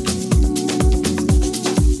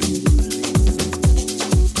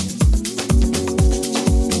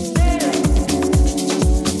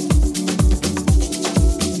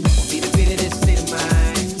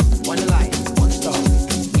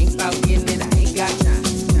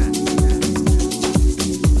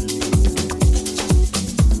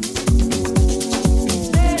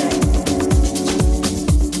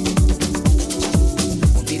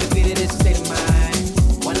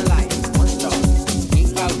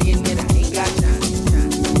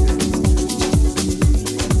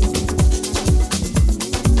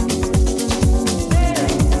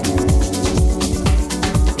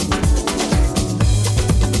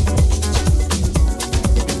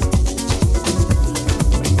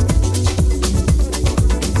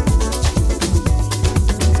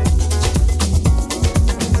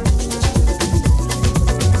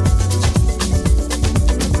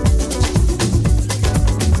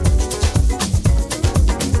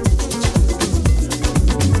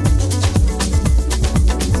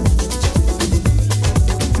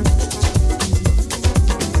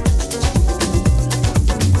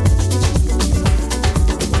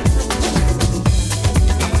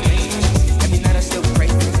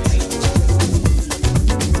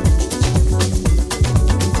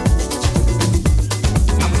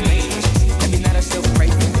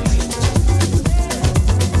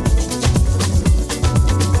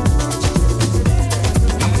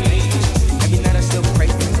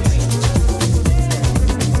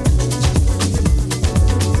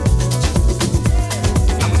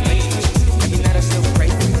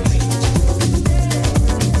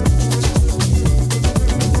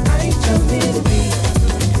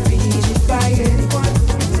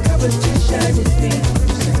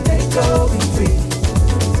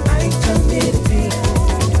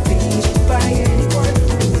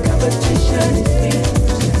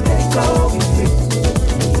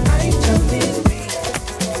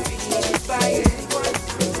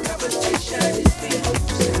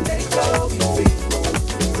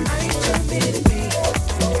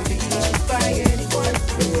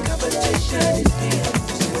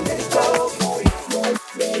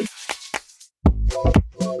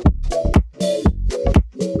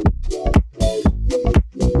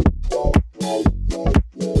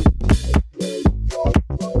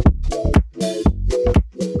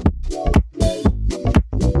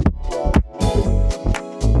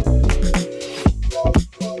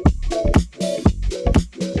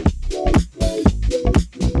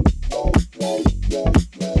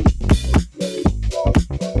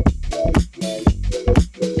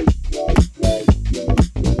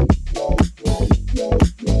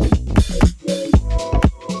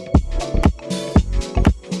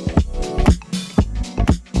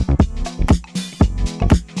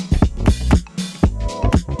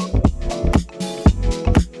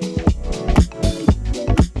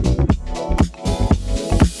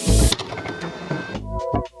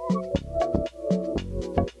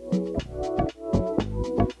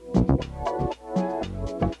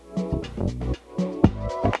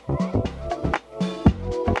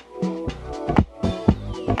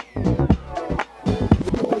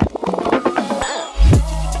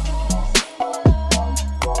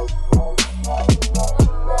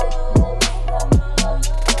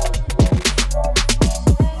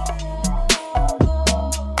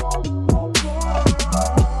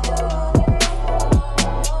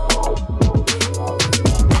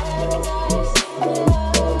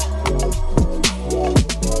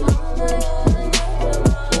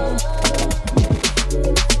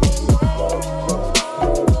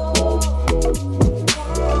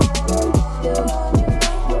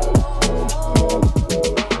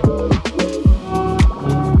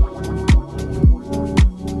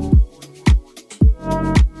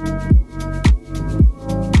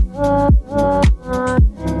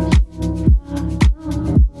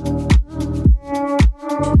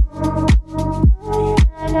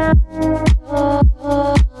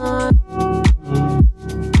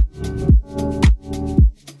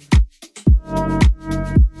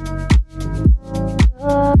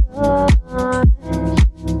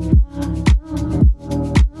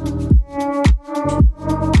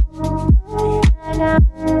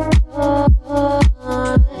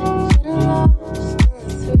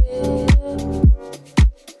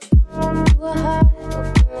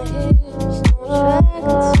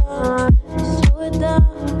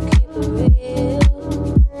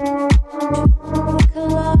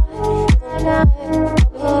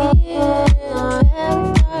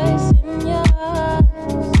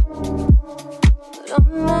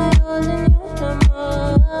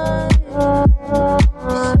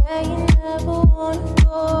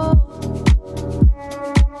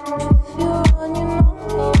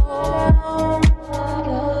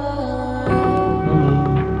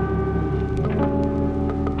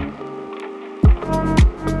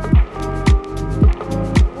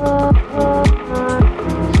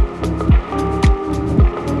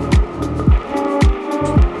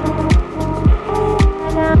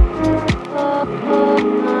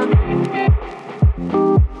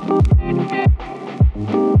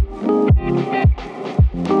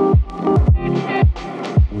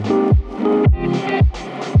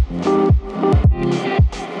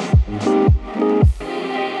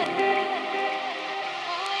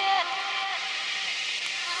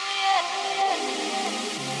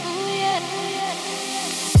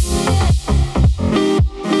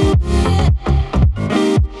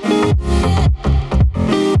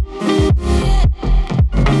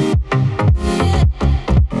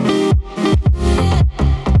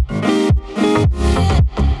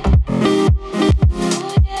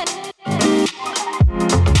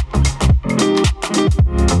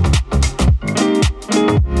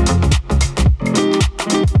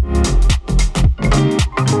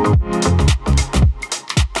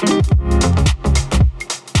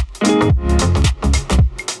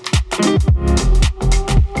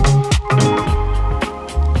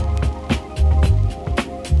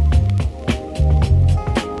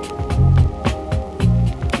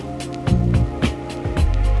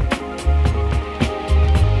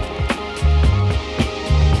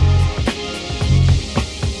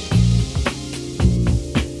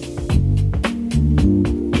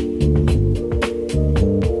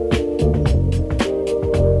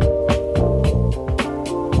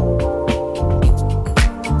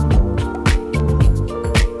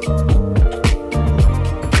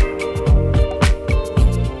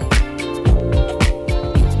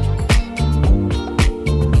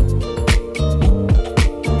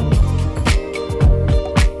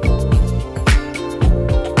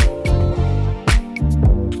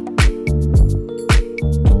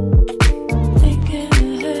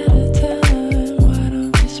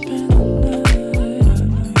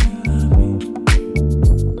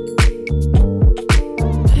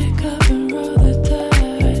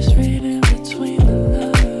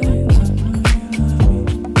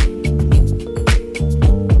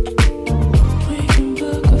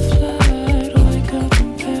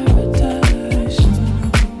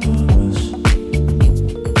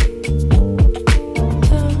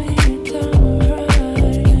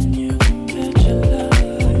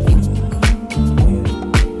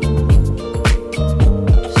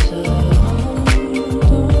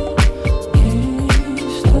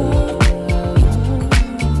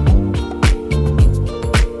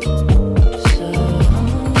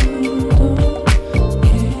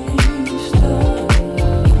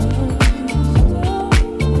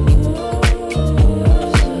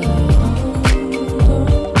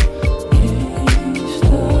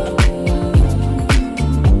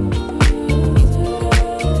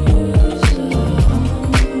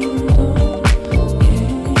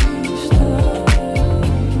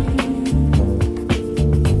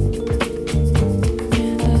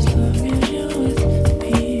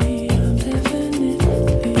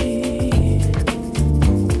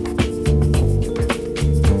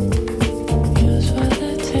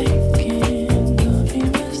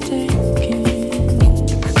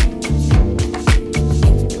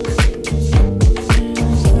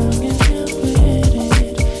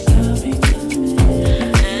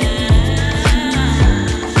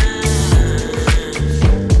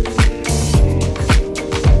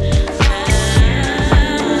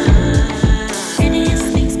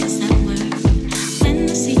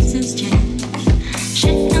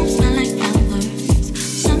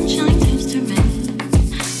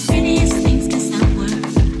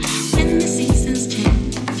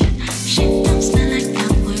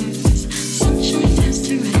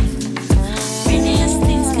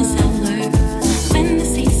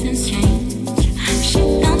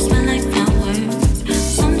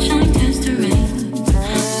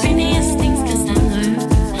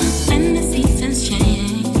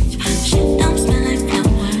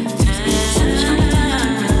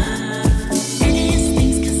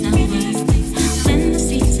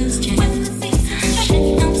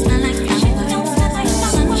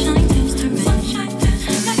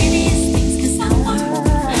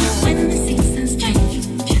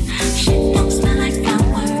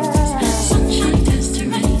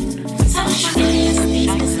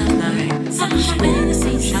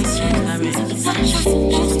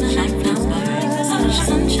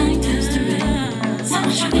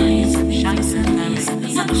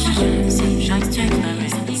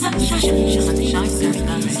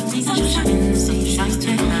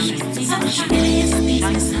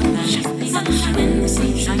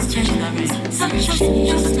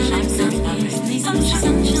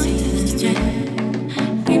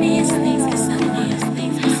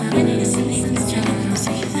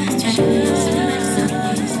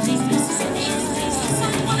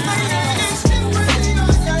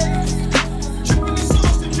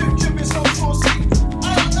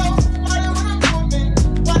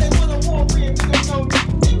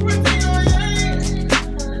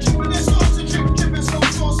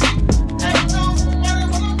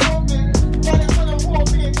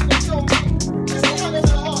 Walking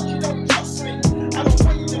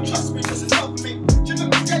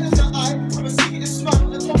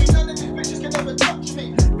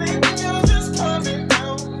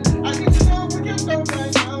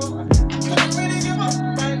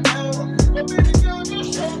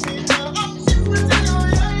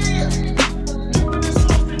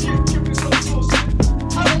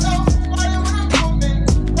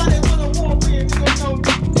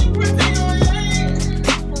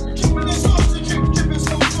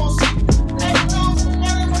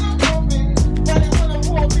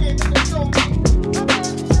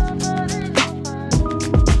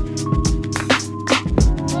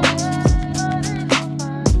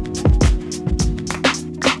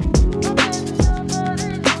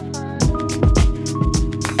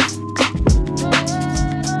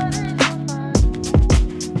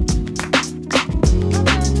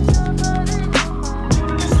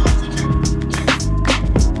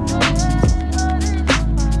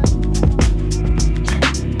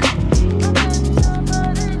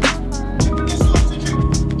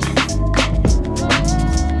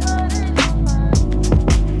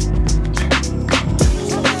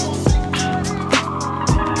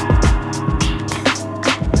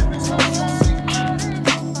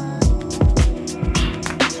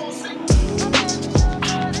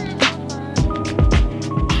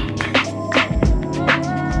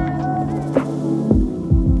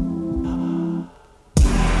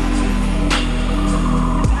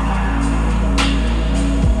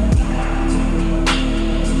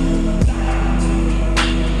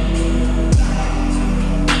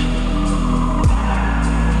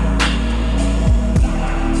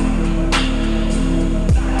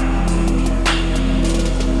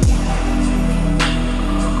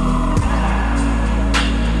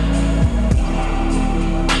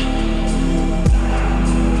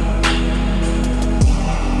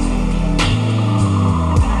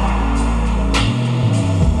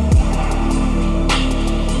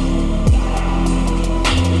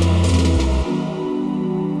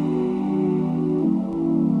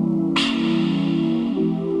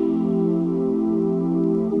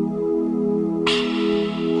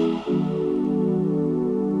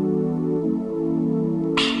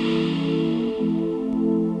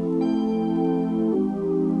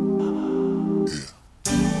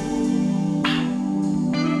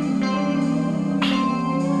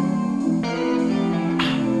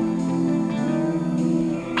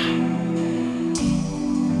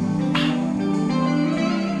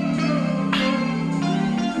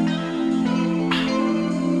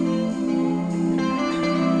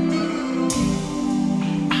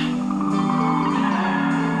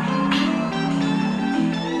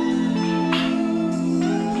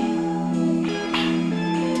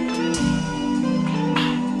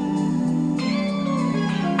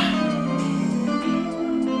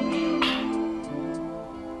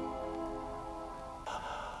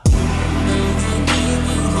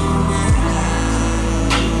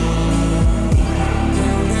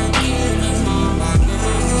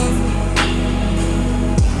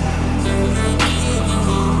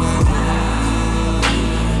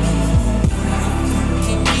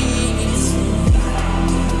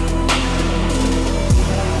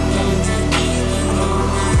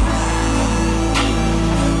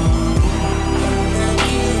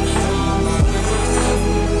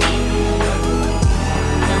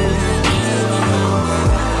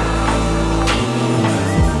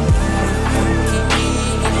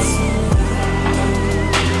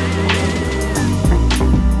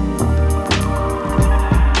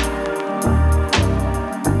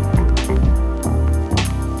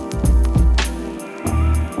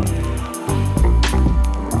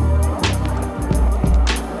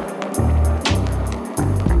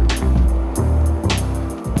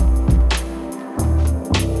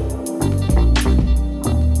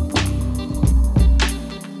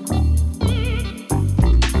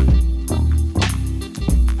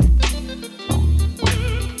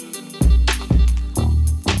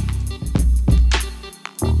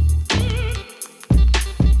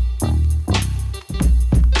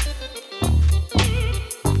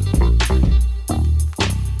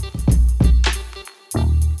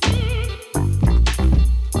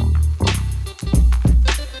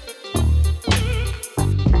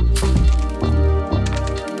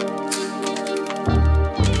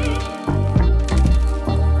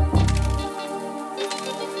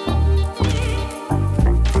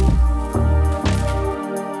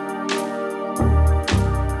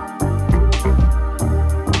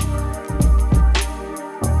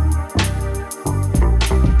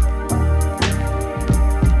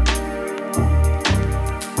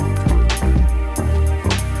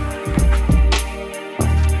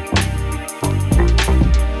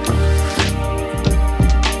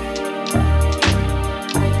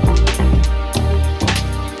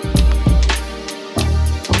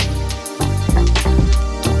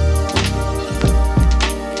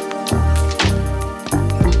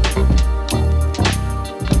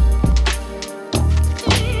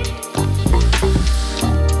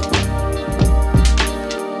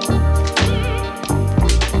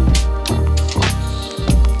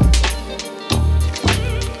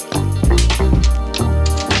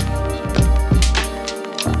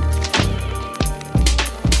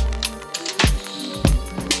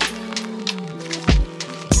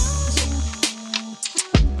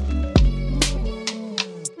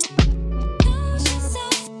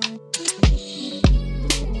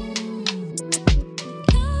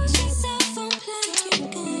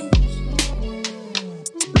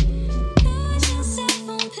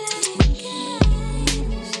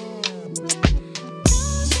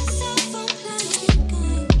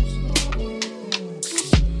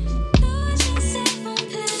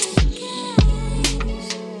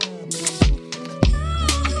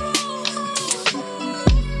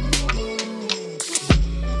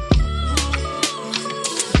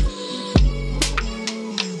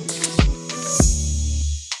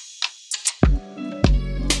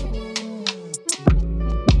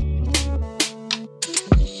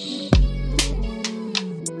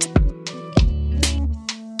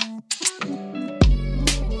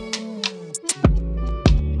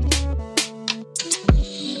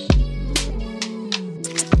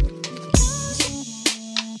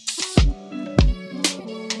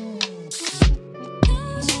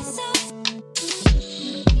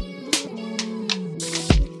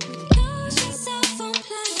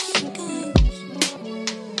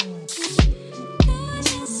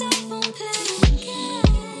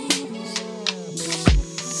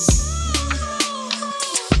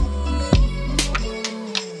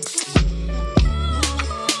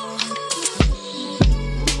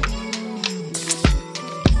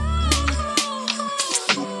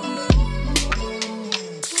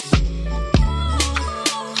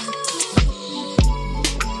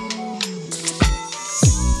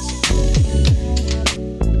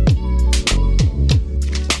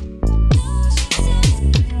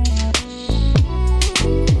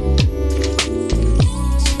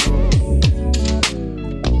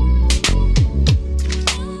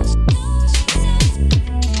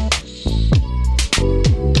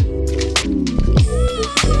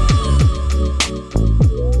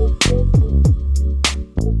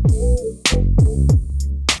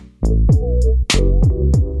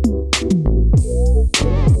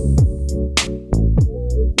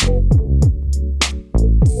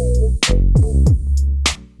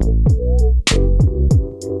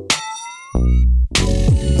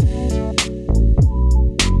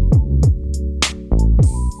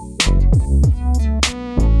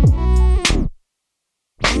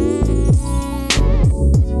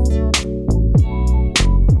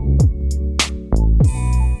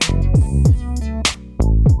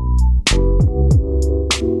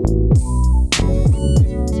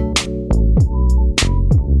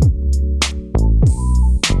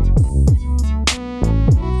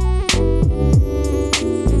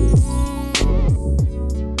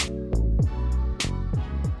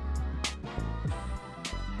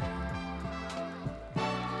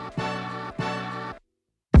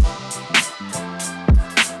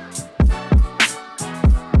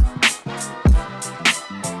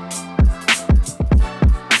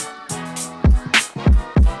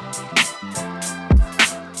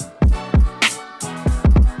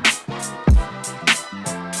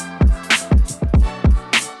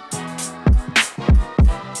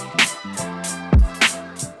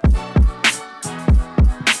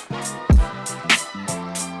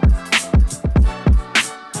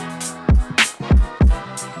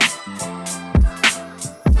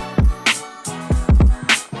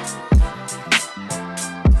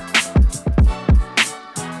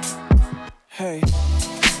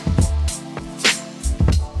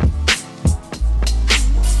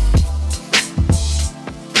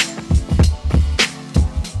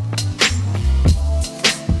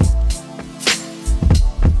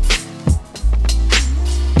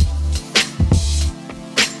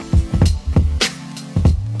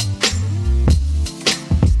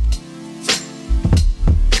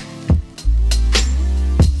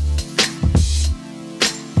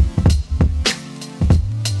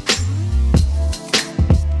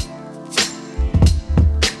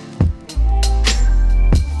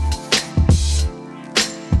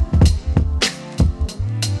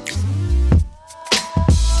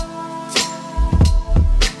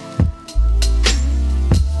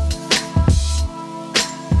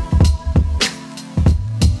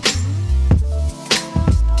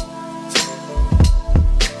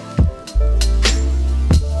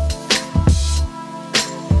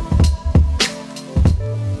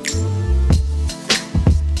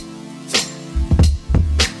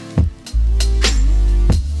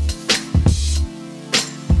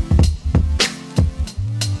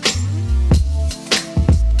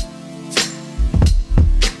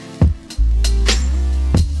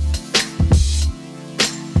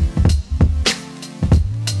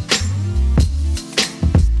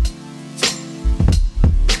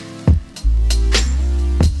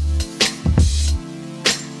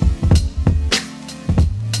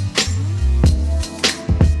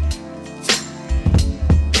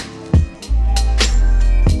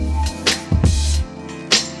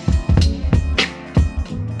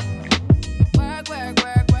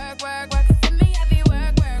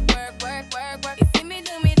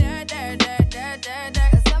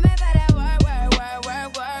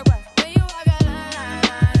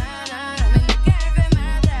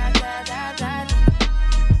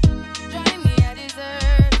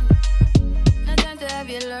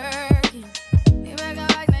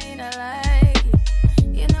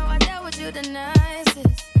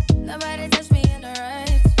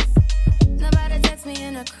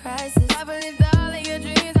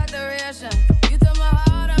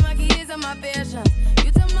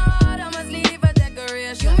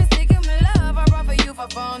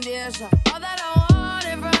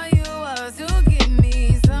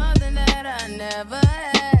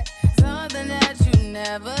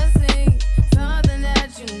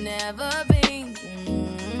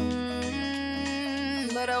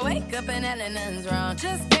up and nothing's wrong.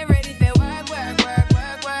 Just get ready for work, work, work,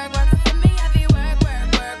 work, work, work. For me, I be work,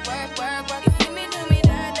 work, work, work, work, work. You see me do me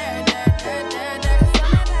dirt, dirt, dirt, dirt, dirt, dirt. So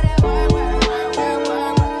I gotta work, work, work,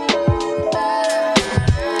 work, work, work.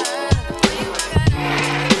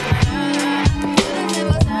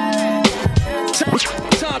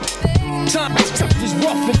 Time is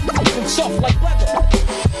rough and soft like leather.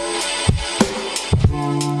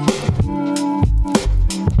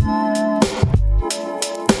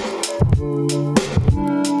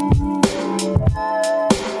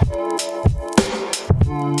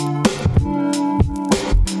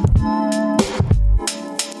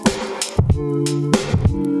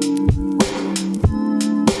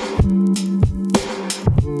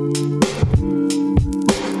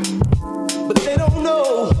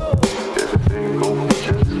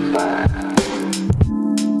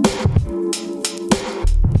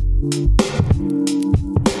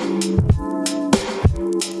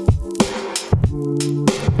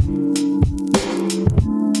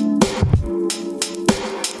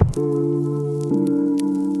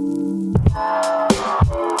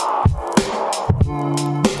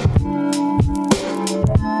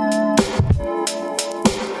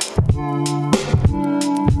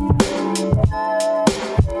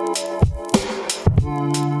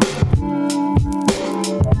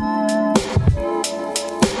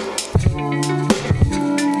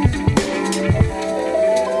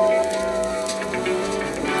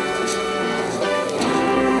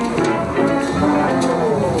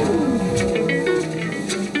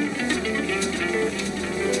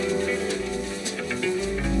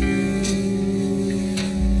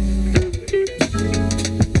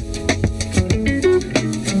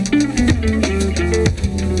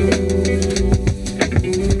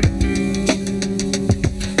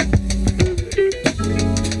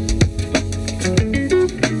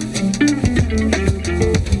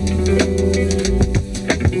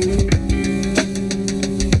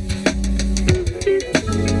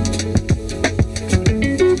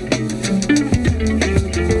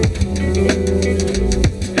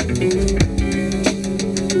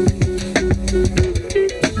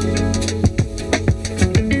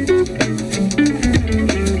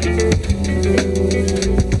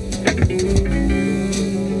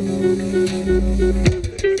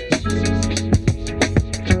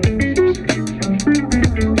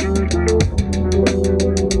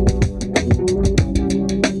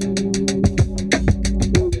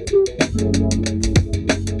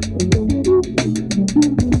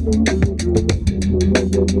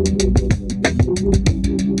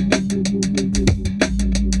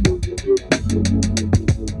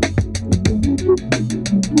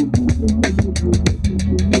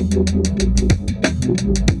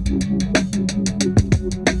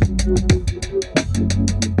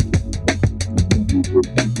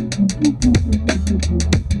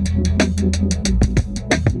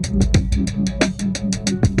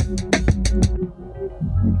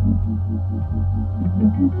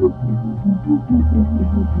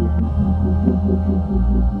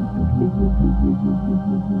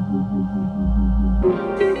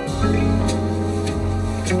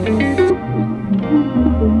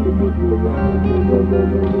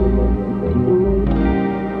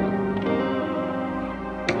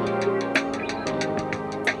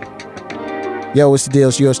 Yo, what's the deal?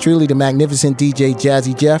 It's yours truly, the magnificent DJ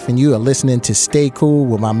Jazzy Jeff, and you are listening to Stay Cool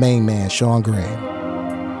with my main man, Sean Graham.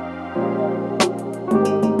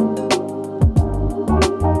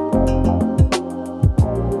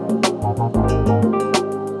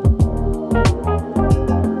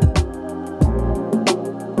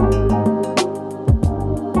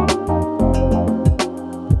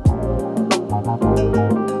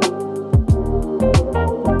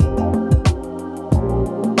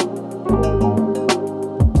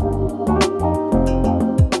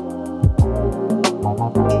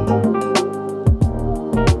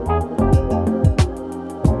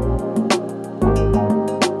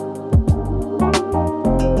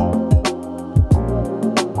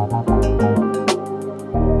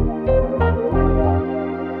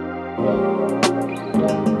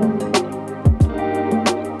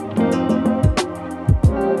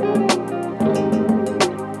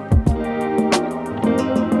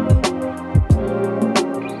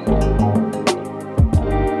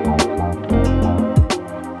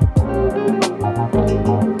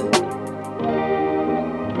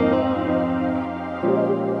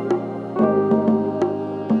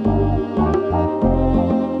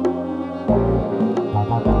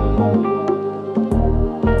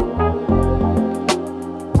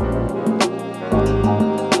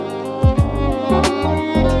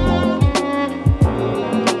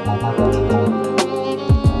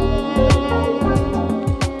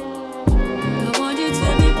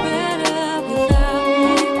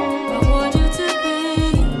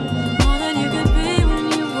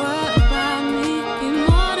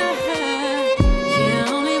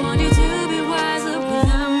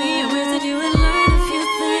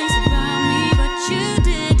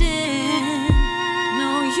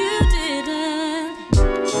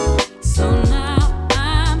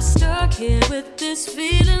 this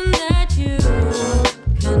feeling that you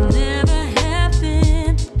can never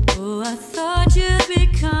happen. Oh, I thought you'd be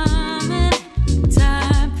coming.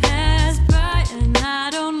 Time passed by and I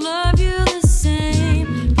don't love you the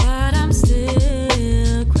same, but I'm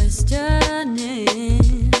still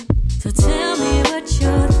questioning. So tell me what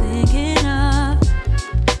you're thinking of.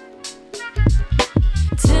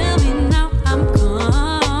 Tell me now I'm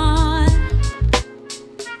gone.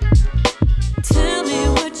 Tell me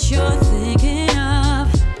what you're thinking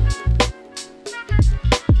of.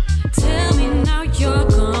 Tell me now you're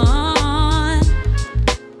gone.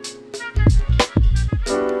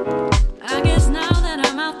 I guess now that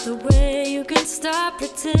I'm out the way, you can stop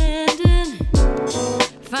pretending.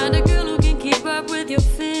 Find a girl who can keep up with your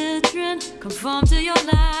filtering, conform to your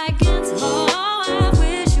likings. Oh, I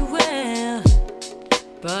wish you well,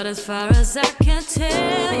 but as far as I can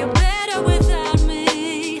tell, you're better without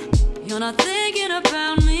me. You're not thinking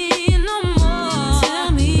about me no more.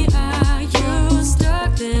 Tell me, are you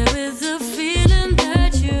stuck there with the feeling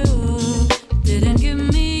that you didn't give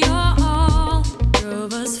me your all?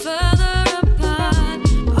 Drove us further apart.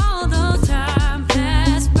 Although time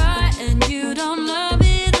passed by and you don't love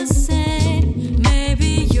me the same,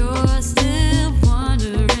 maybe you're still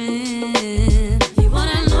wondering. You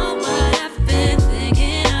wanna know what I've been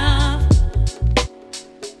thinking of?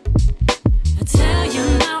 I tell you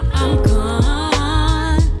now I'm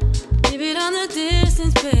gone. Keep it on the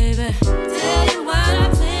distance, baby. Tell you what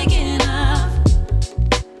I'm thinking of.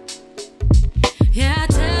 Yeah, I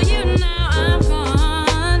tell you now I'm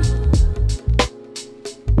gone.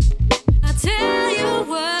 I tell you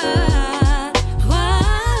what.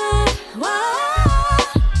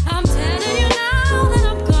 I'm telling you now that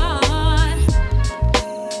I'm gone.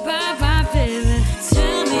 Bye bye, baby.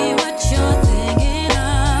 Tell me what you're thinking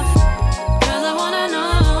of. Girl, I wanna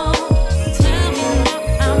know. Tell me now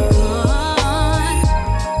I'm gone.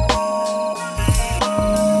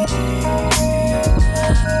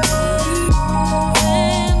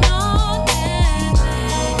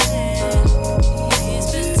 He's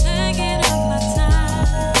been taking up my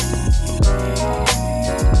time.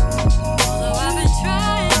 Although I've been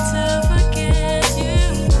trying to forget you,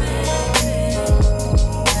 baby,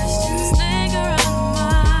 questions linger on my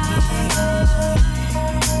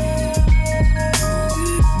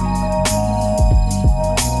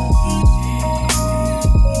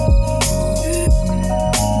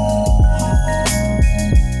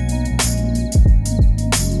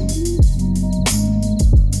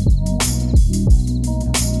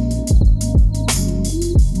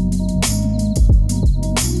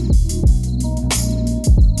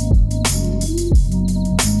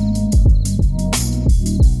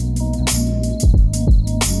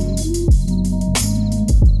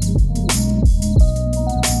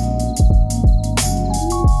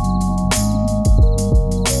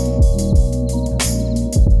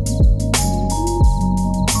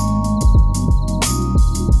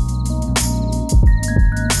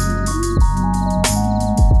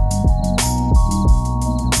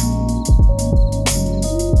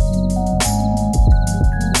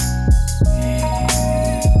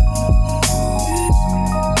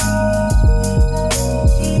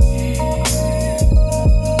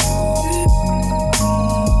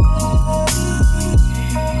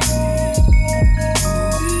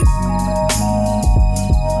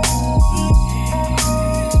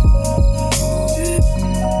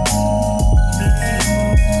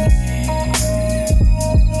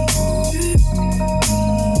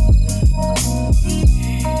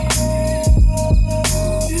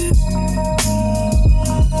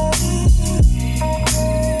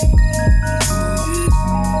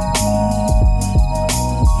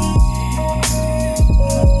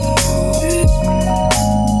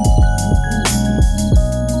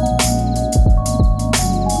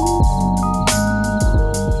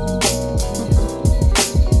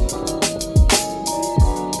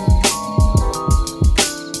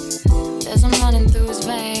There's some running through his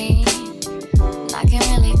vein, and I can't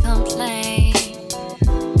really complain.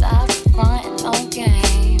 Stop frontin', no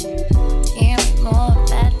game. Give me more of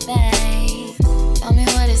that thing. Tell me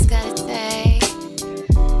what it's gotta take.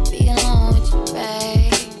 Be alone with you,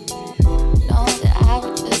 babe. Know that I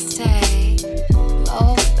would just take you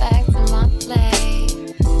over back to my place.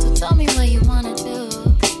 So tell me what you wanna do,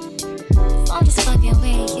 'cause I'm just fucking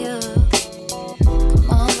with you.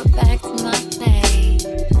 Come over back to my place.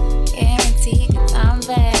 Guarantee 'cause I'm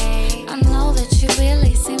back.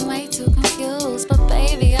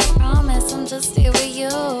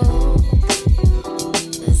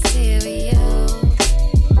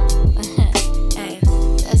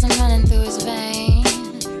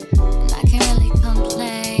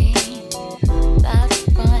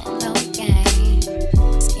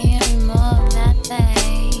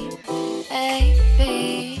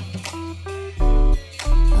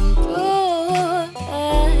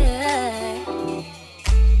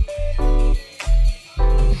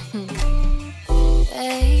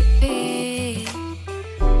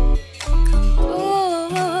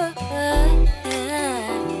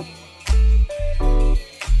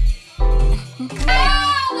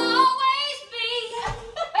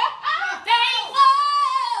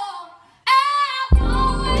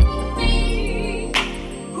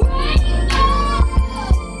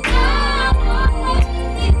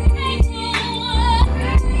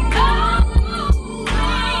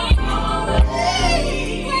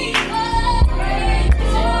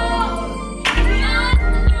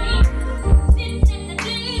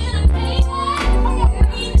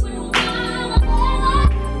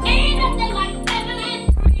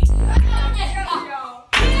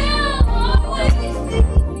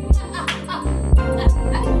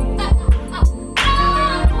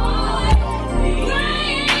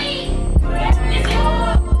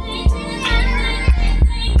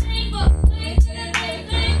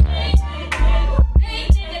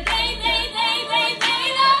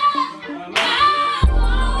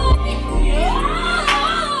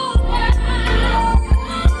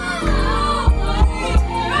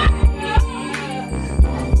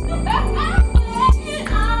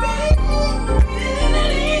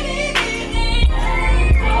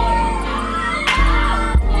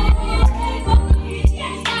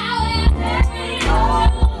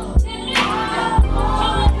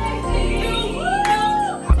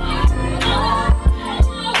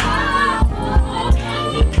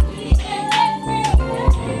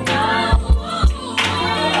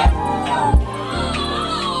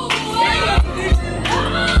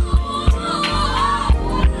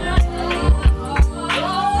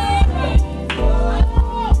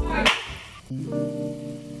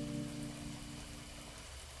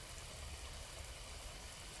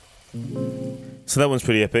 So that one's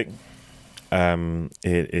pretty epic.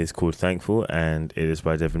 It is called Thankful, and it is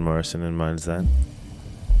by Devin Morrison and Manzan.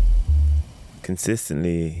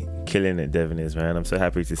 Consistently killing it, Devin is, man. I'm so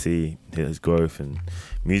happy to see his growth, and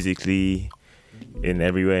musically, in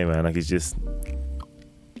every way, man. Like, he's just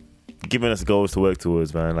giving us goals to work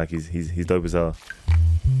towards, man. Like, he's dope as hell.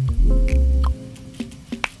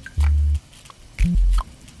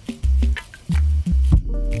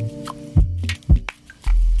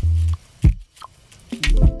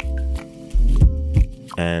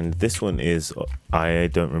 And this one is I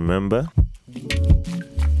Don't Remember.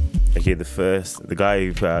 Okay, the guy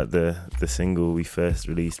who put out the single we first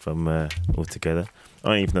released from All Together. I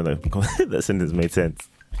don't even know that sentence made sense.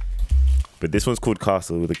 But this one's called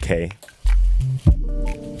Castle with a K.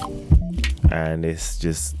 And it's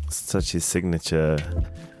just such his signature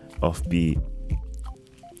offbeat,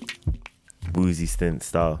 woozy stint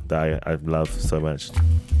style that I love so much.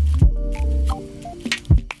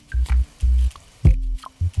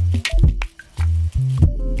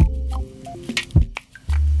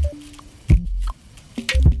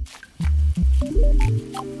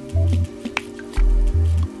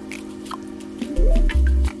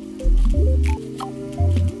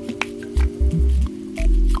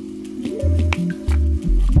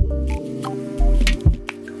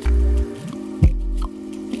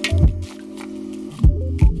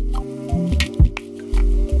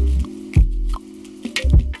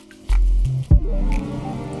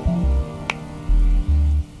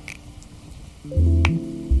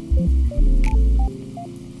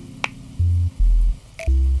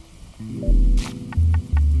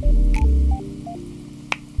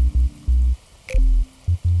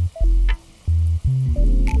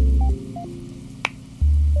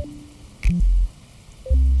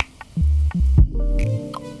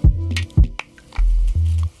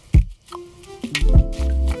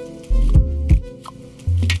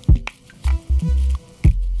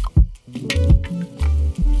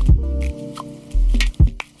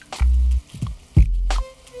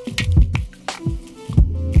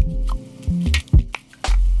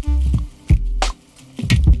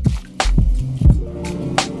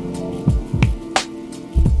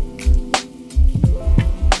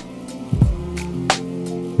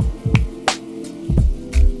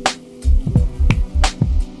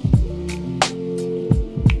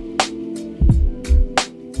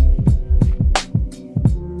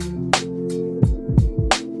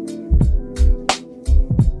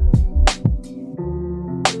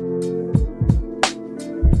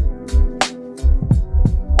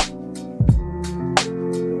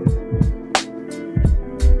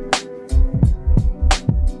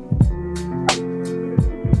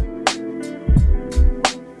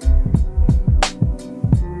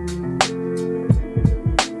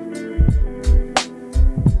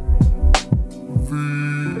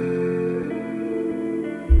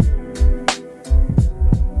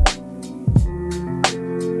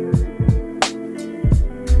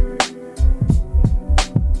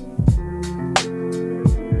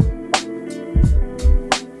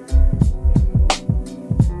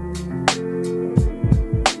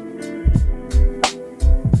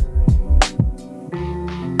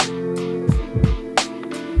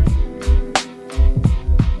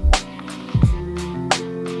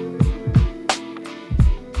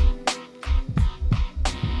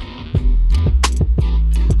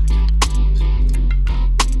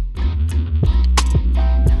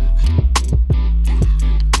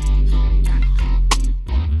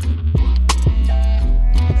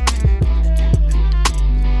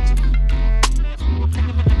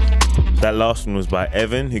 That last one was by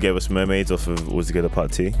Evan, who gave us Mermaids off of All Together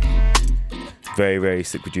Part 2. Very, very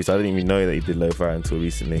sick producer. I didn't even know that he did Lo-Fi until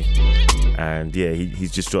recently. And yeah,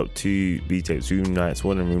 he's just dropped 2 beat tapes, Room Nights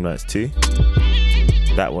 1 and Room Nights 2.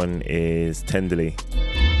 That one is Tenderly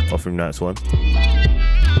off Room Nights 1.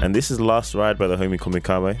 And this is Last Ride by the homie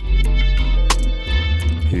Komikame,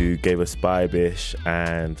 who gave us Spy Bish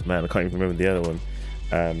and, man, I can't even remember the other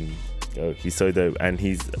one. He's so dope. And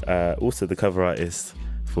he's also the cover artist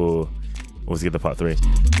for All Together Part 3,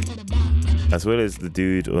 as well as the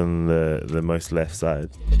dude on the most left side.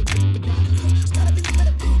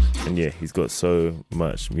 And yeah, he's got so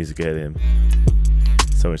much music ahead of him,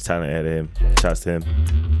 so much talent ahead of him. Shouts to him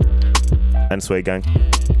and Sway Gang.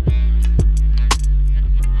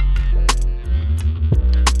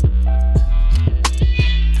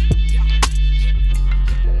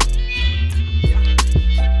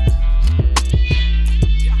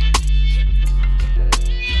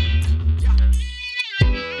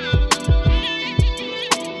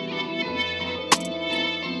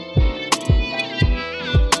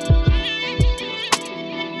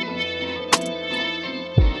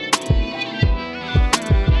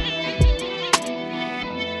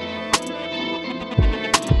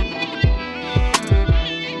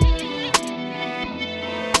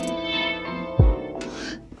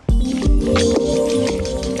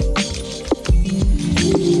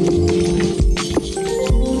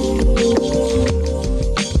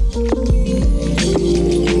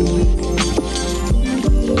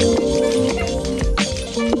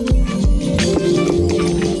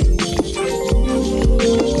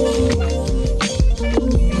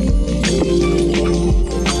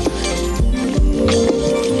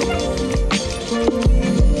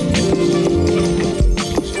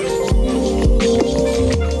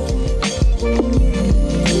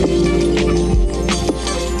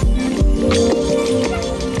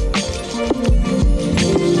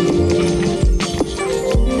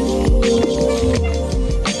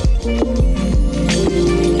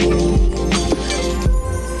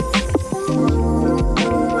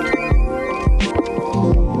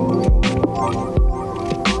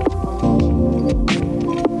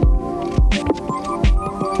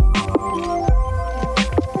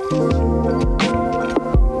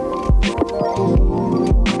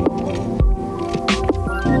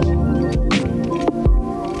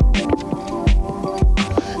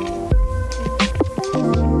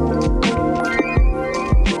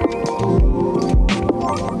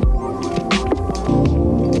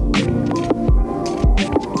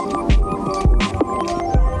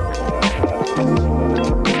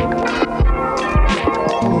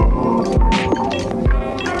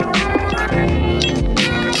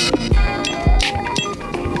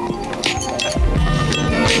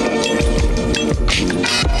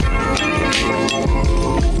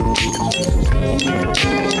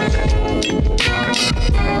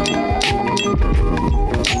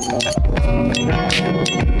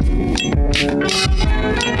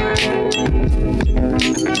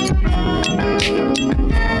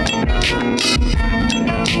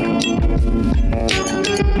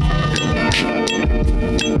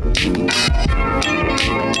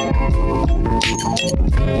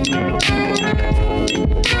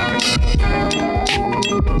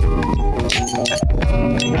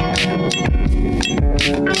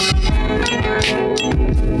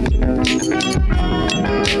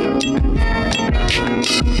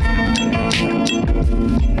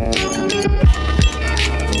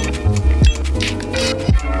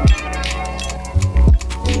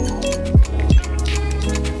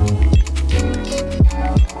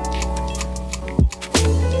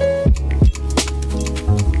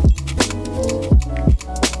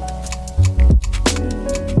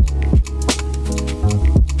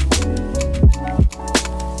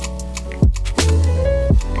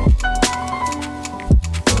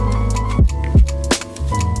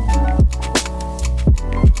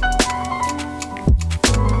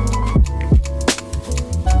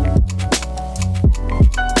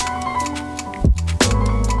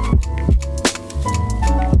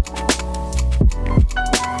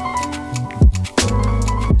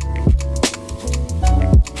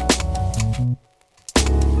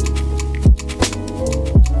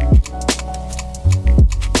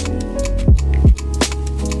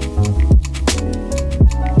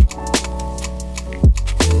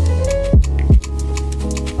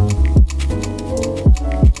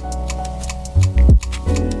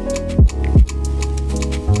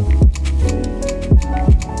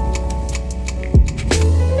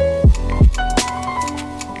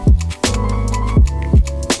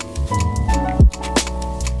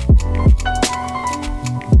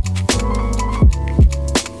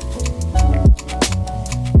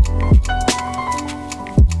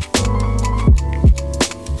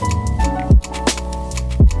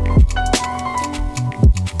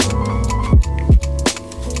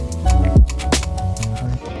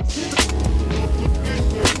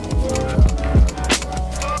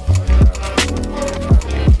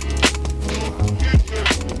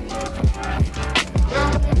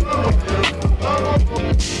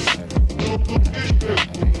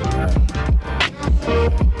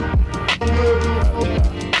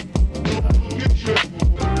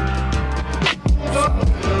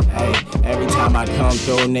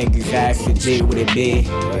 throw niggas ass to G, would it be?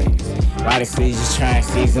 Why the seeds just trying to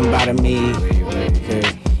see somebody me?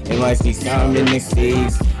 It must be something in the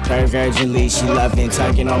seeds. Curve urgently, she loving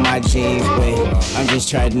tugging on my jeans. But I'm just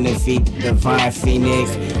trying to defeat the divine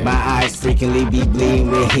phoenix. My eyes frequently be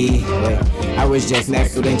bleeding with heat. I was just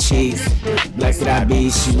nestled in cheese. Blessed I be,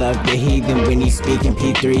 she loved the heathen when he's speaking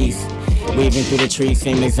P3s. Weaving through the trees,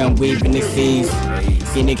 same as I'm weaving the seas.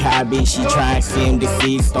 Scenic hobby, she try and see him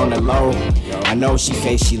deceased on the low. I know she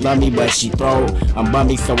say she love me, but she throw. I'm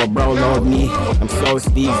bummy, so a bro load me. I'm so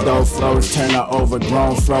these dope flows turn her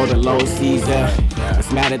overgrown fro to low Caesar.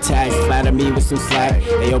 It's matter tags, flatter me with some slack.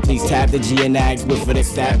 Ayo, please tap the G and Axe, but for the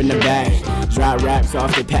stab in the back. Drop raps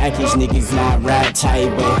off the package, niggas not rap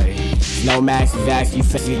tight, but no max is ask you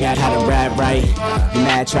figure out how to rap right. You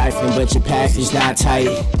mad trifling, but your passage not tight.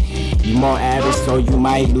 You more average, so you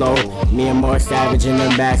might blow. Me and more savage and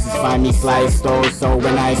them bastards find me slice stole. So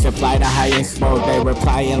when I supply the high and smoke, they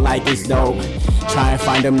replying like it's dope. Try and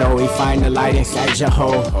find them, no, we find the light inside your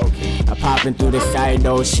hole. I popping through the side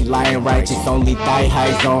door, she lying righteous, only thigh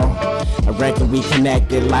high zone. I reckon we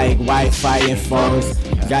connected like Wi-Fi and phones.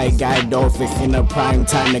 Guy dolphins in the prime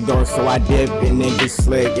time to go, so I dip and niggas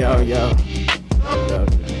slick, yo.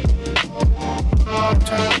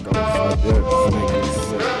 Time to go, so I dip, niggas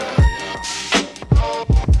slick.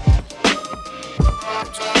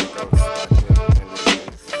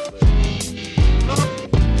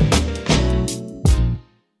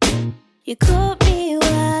 You caught me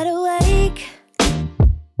wide awake,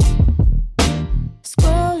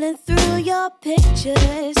 scrolling through your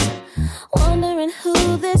pictures, wondering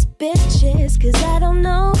who this bitch is, 'cause I don't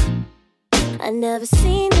know, I never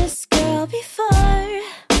seen this girl before.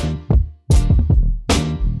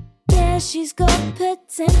 Yeah, she's got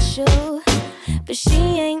potential, but she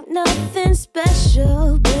ain't nothing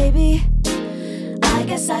special, baby. I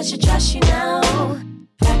guess I should trust you now.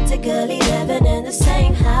 Practically living in the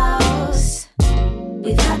same house.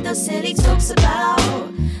 We've had those silly talks about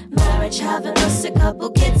marriage, having us a couple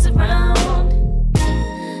kids around.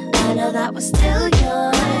 I know that we're still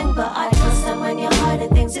young, but I can't stand when you're hiding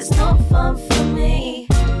things, it's not fun for me.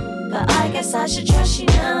 But I guess I should trust you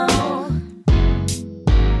now.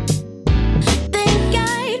 Think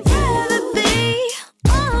I'd rather be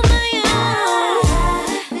on my own,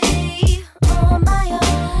 on my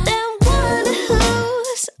own, than wonder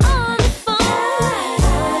who's on the phone.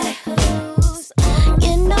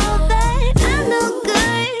 You know that I'm no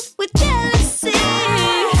good with jealousy.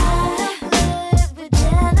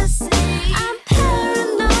 I'm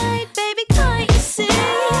paranoid, baby, can't you see?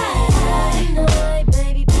 Paranoid,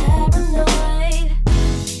 baby, paranoid.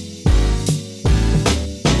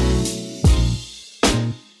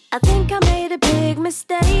 I think I made a big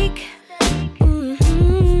mistake.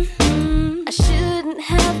 I shouldn't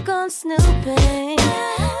have gone snooping.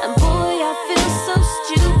 And boy, I feel so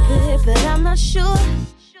stupid, but I'm not sure.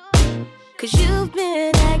 'Cause you've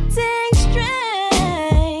been acting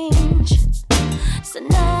strange.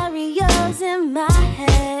 Scenarios in my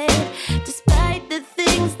head, despite the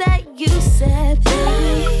things that you said,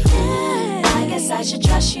 baby. I guess I should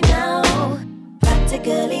trust you now.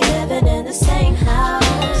 Practically living in the same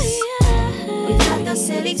house. We've had those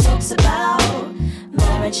silly talks about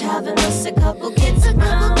marriage, having us a couple kids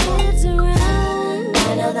around.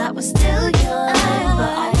 I know that we're still young,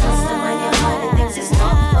 but I can't stand when you're hiding things, it's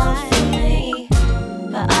not fun for me.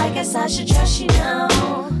 But I guess I should trust you now.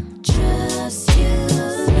 Trust you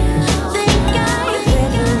now. Think I'm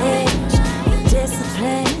privileged,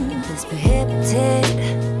 discipline is prohibited,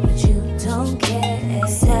 but you don't care.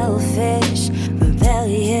 Selfish,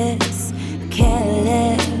 rebellious,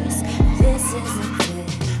 careless. This isn't fair.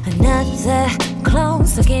 Another clone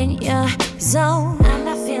stuck in your zone. I'm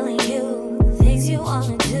not feeling you. Things you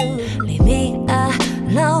wanna do, leave me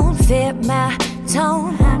alone. Fear my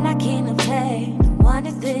tone. I'm not keen to play. Don't want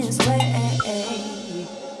it this way.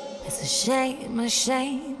 It's a shame, a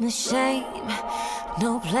shame, a shame.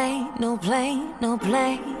 No blame, no blame, no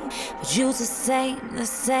blame. But you the same, the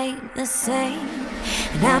same, the same.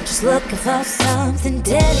 And I'm just looking for something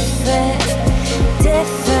different,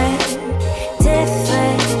 different,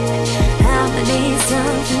 different. I need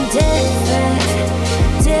something different,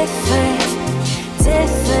 different,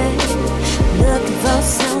 different. Looking for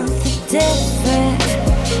something different,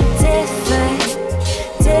 different,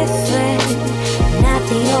 different. Not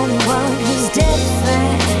the only one who's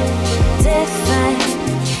different, different,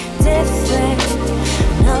 different.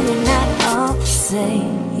 No, you're not all the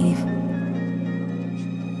same.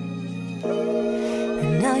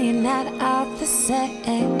 No, you're not all the same.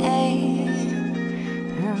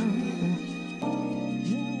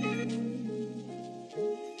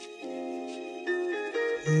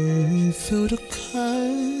 feel the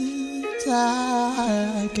curse,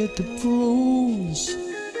 I get the bruise.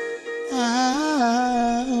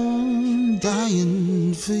 I'm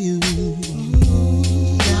dying for you.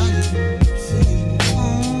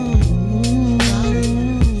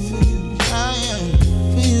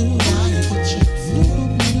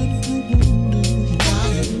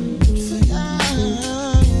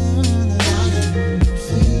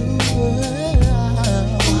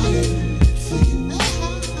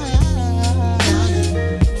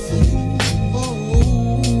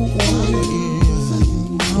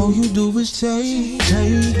 All you do is take.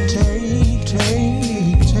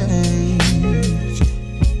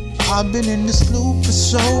 I've been in this loop for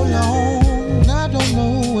so long, I don't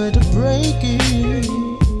know where to break it.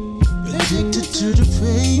 Addicted to the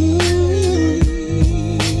pain,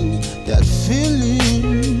 that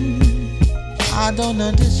feeling. I don't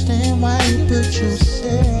understand why you put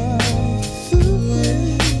yourself through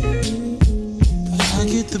it. But I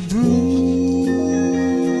get the bruise.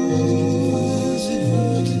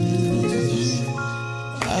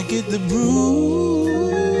 I get the bruise.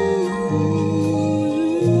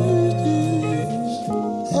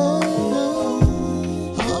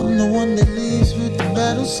 I'm the one that lives with the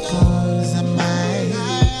battle scars. Am I?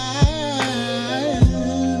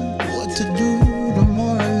 What to do? The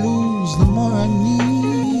more I lose, the more I need.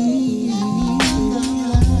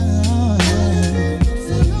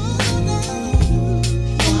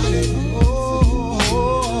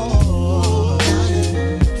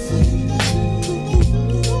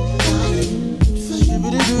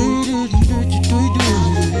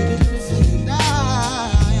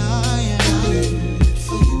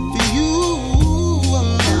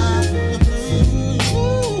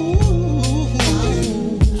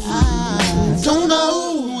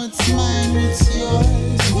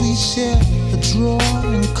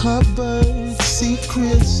 Cupboard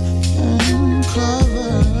secrets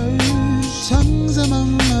uncovered, tongues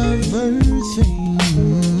among other things.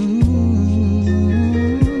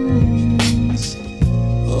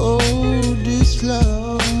 Oh, this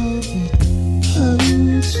love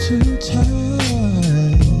hurts to touch.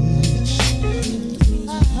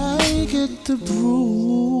 I get the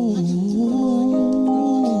bruise.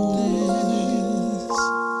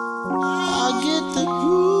 I get the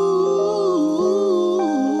bruise.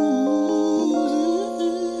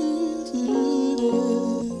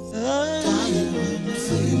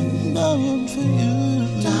 Dying for you.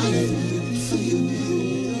 Dying for you.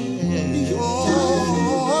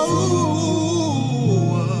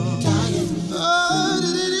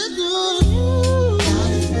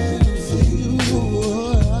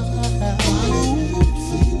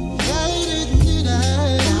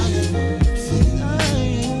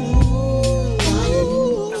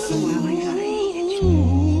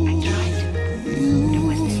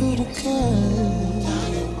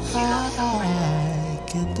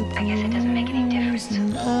 I guess it doesn't make any difference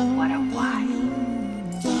what or why.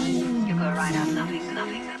 You go right on loving them.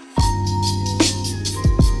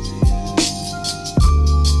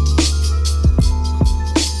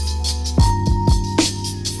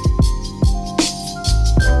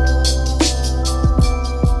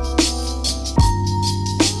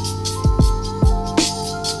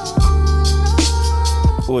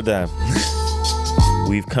 Oh damn.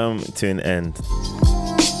 We've come to an end.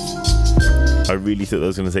 I really thought that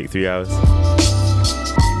was going to take 3 hours.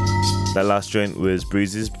 That last joint was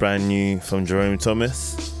Bruises, brand new from Jerome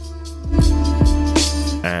Thomas.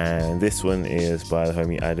 And this one is by the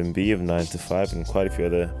homie Adam B of 9 to 5 and quite a few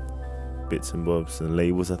other bits and bobs and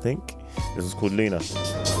labels, I think. This one's called Luna.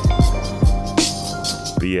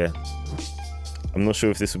 But yeah, I'm not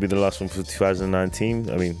sure if this will be the last one for 2018,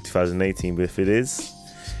 but if it is,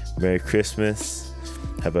 Merry Christmas,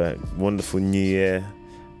 have a wonderful New Year,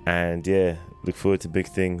 and yeah, look forward to big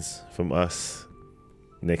things from us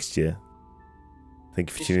next year. Thank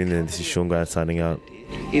you for tuning in. This is Sean Grant signing out.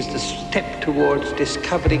 Is the step towards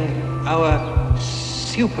discovering our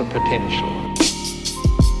super potential.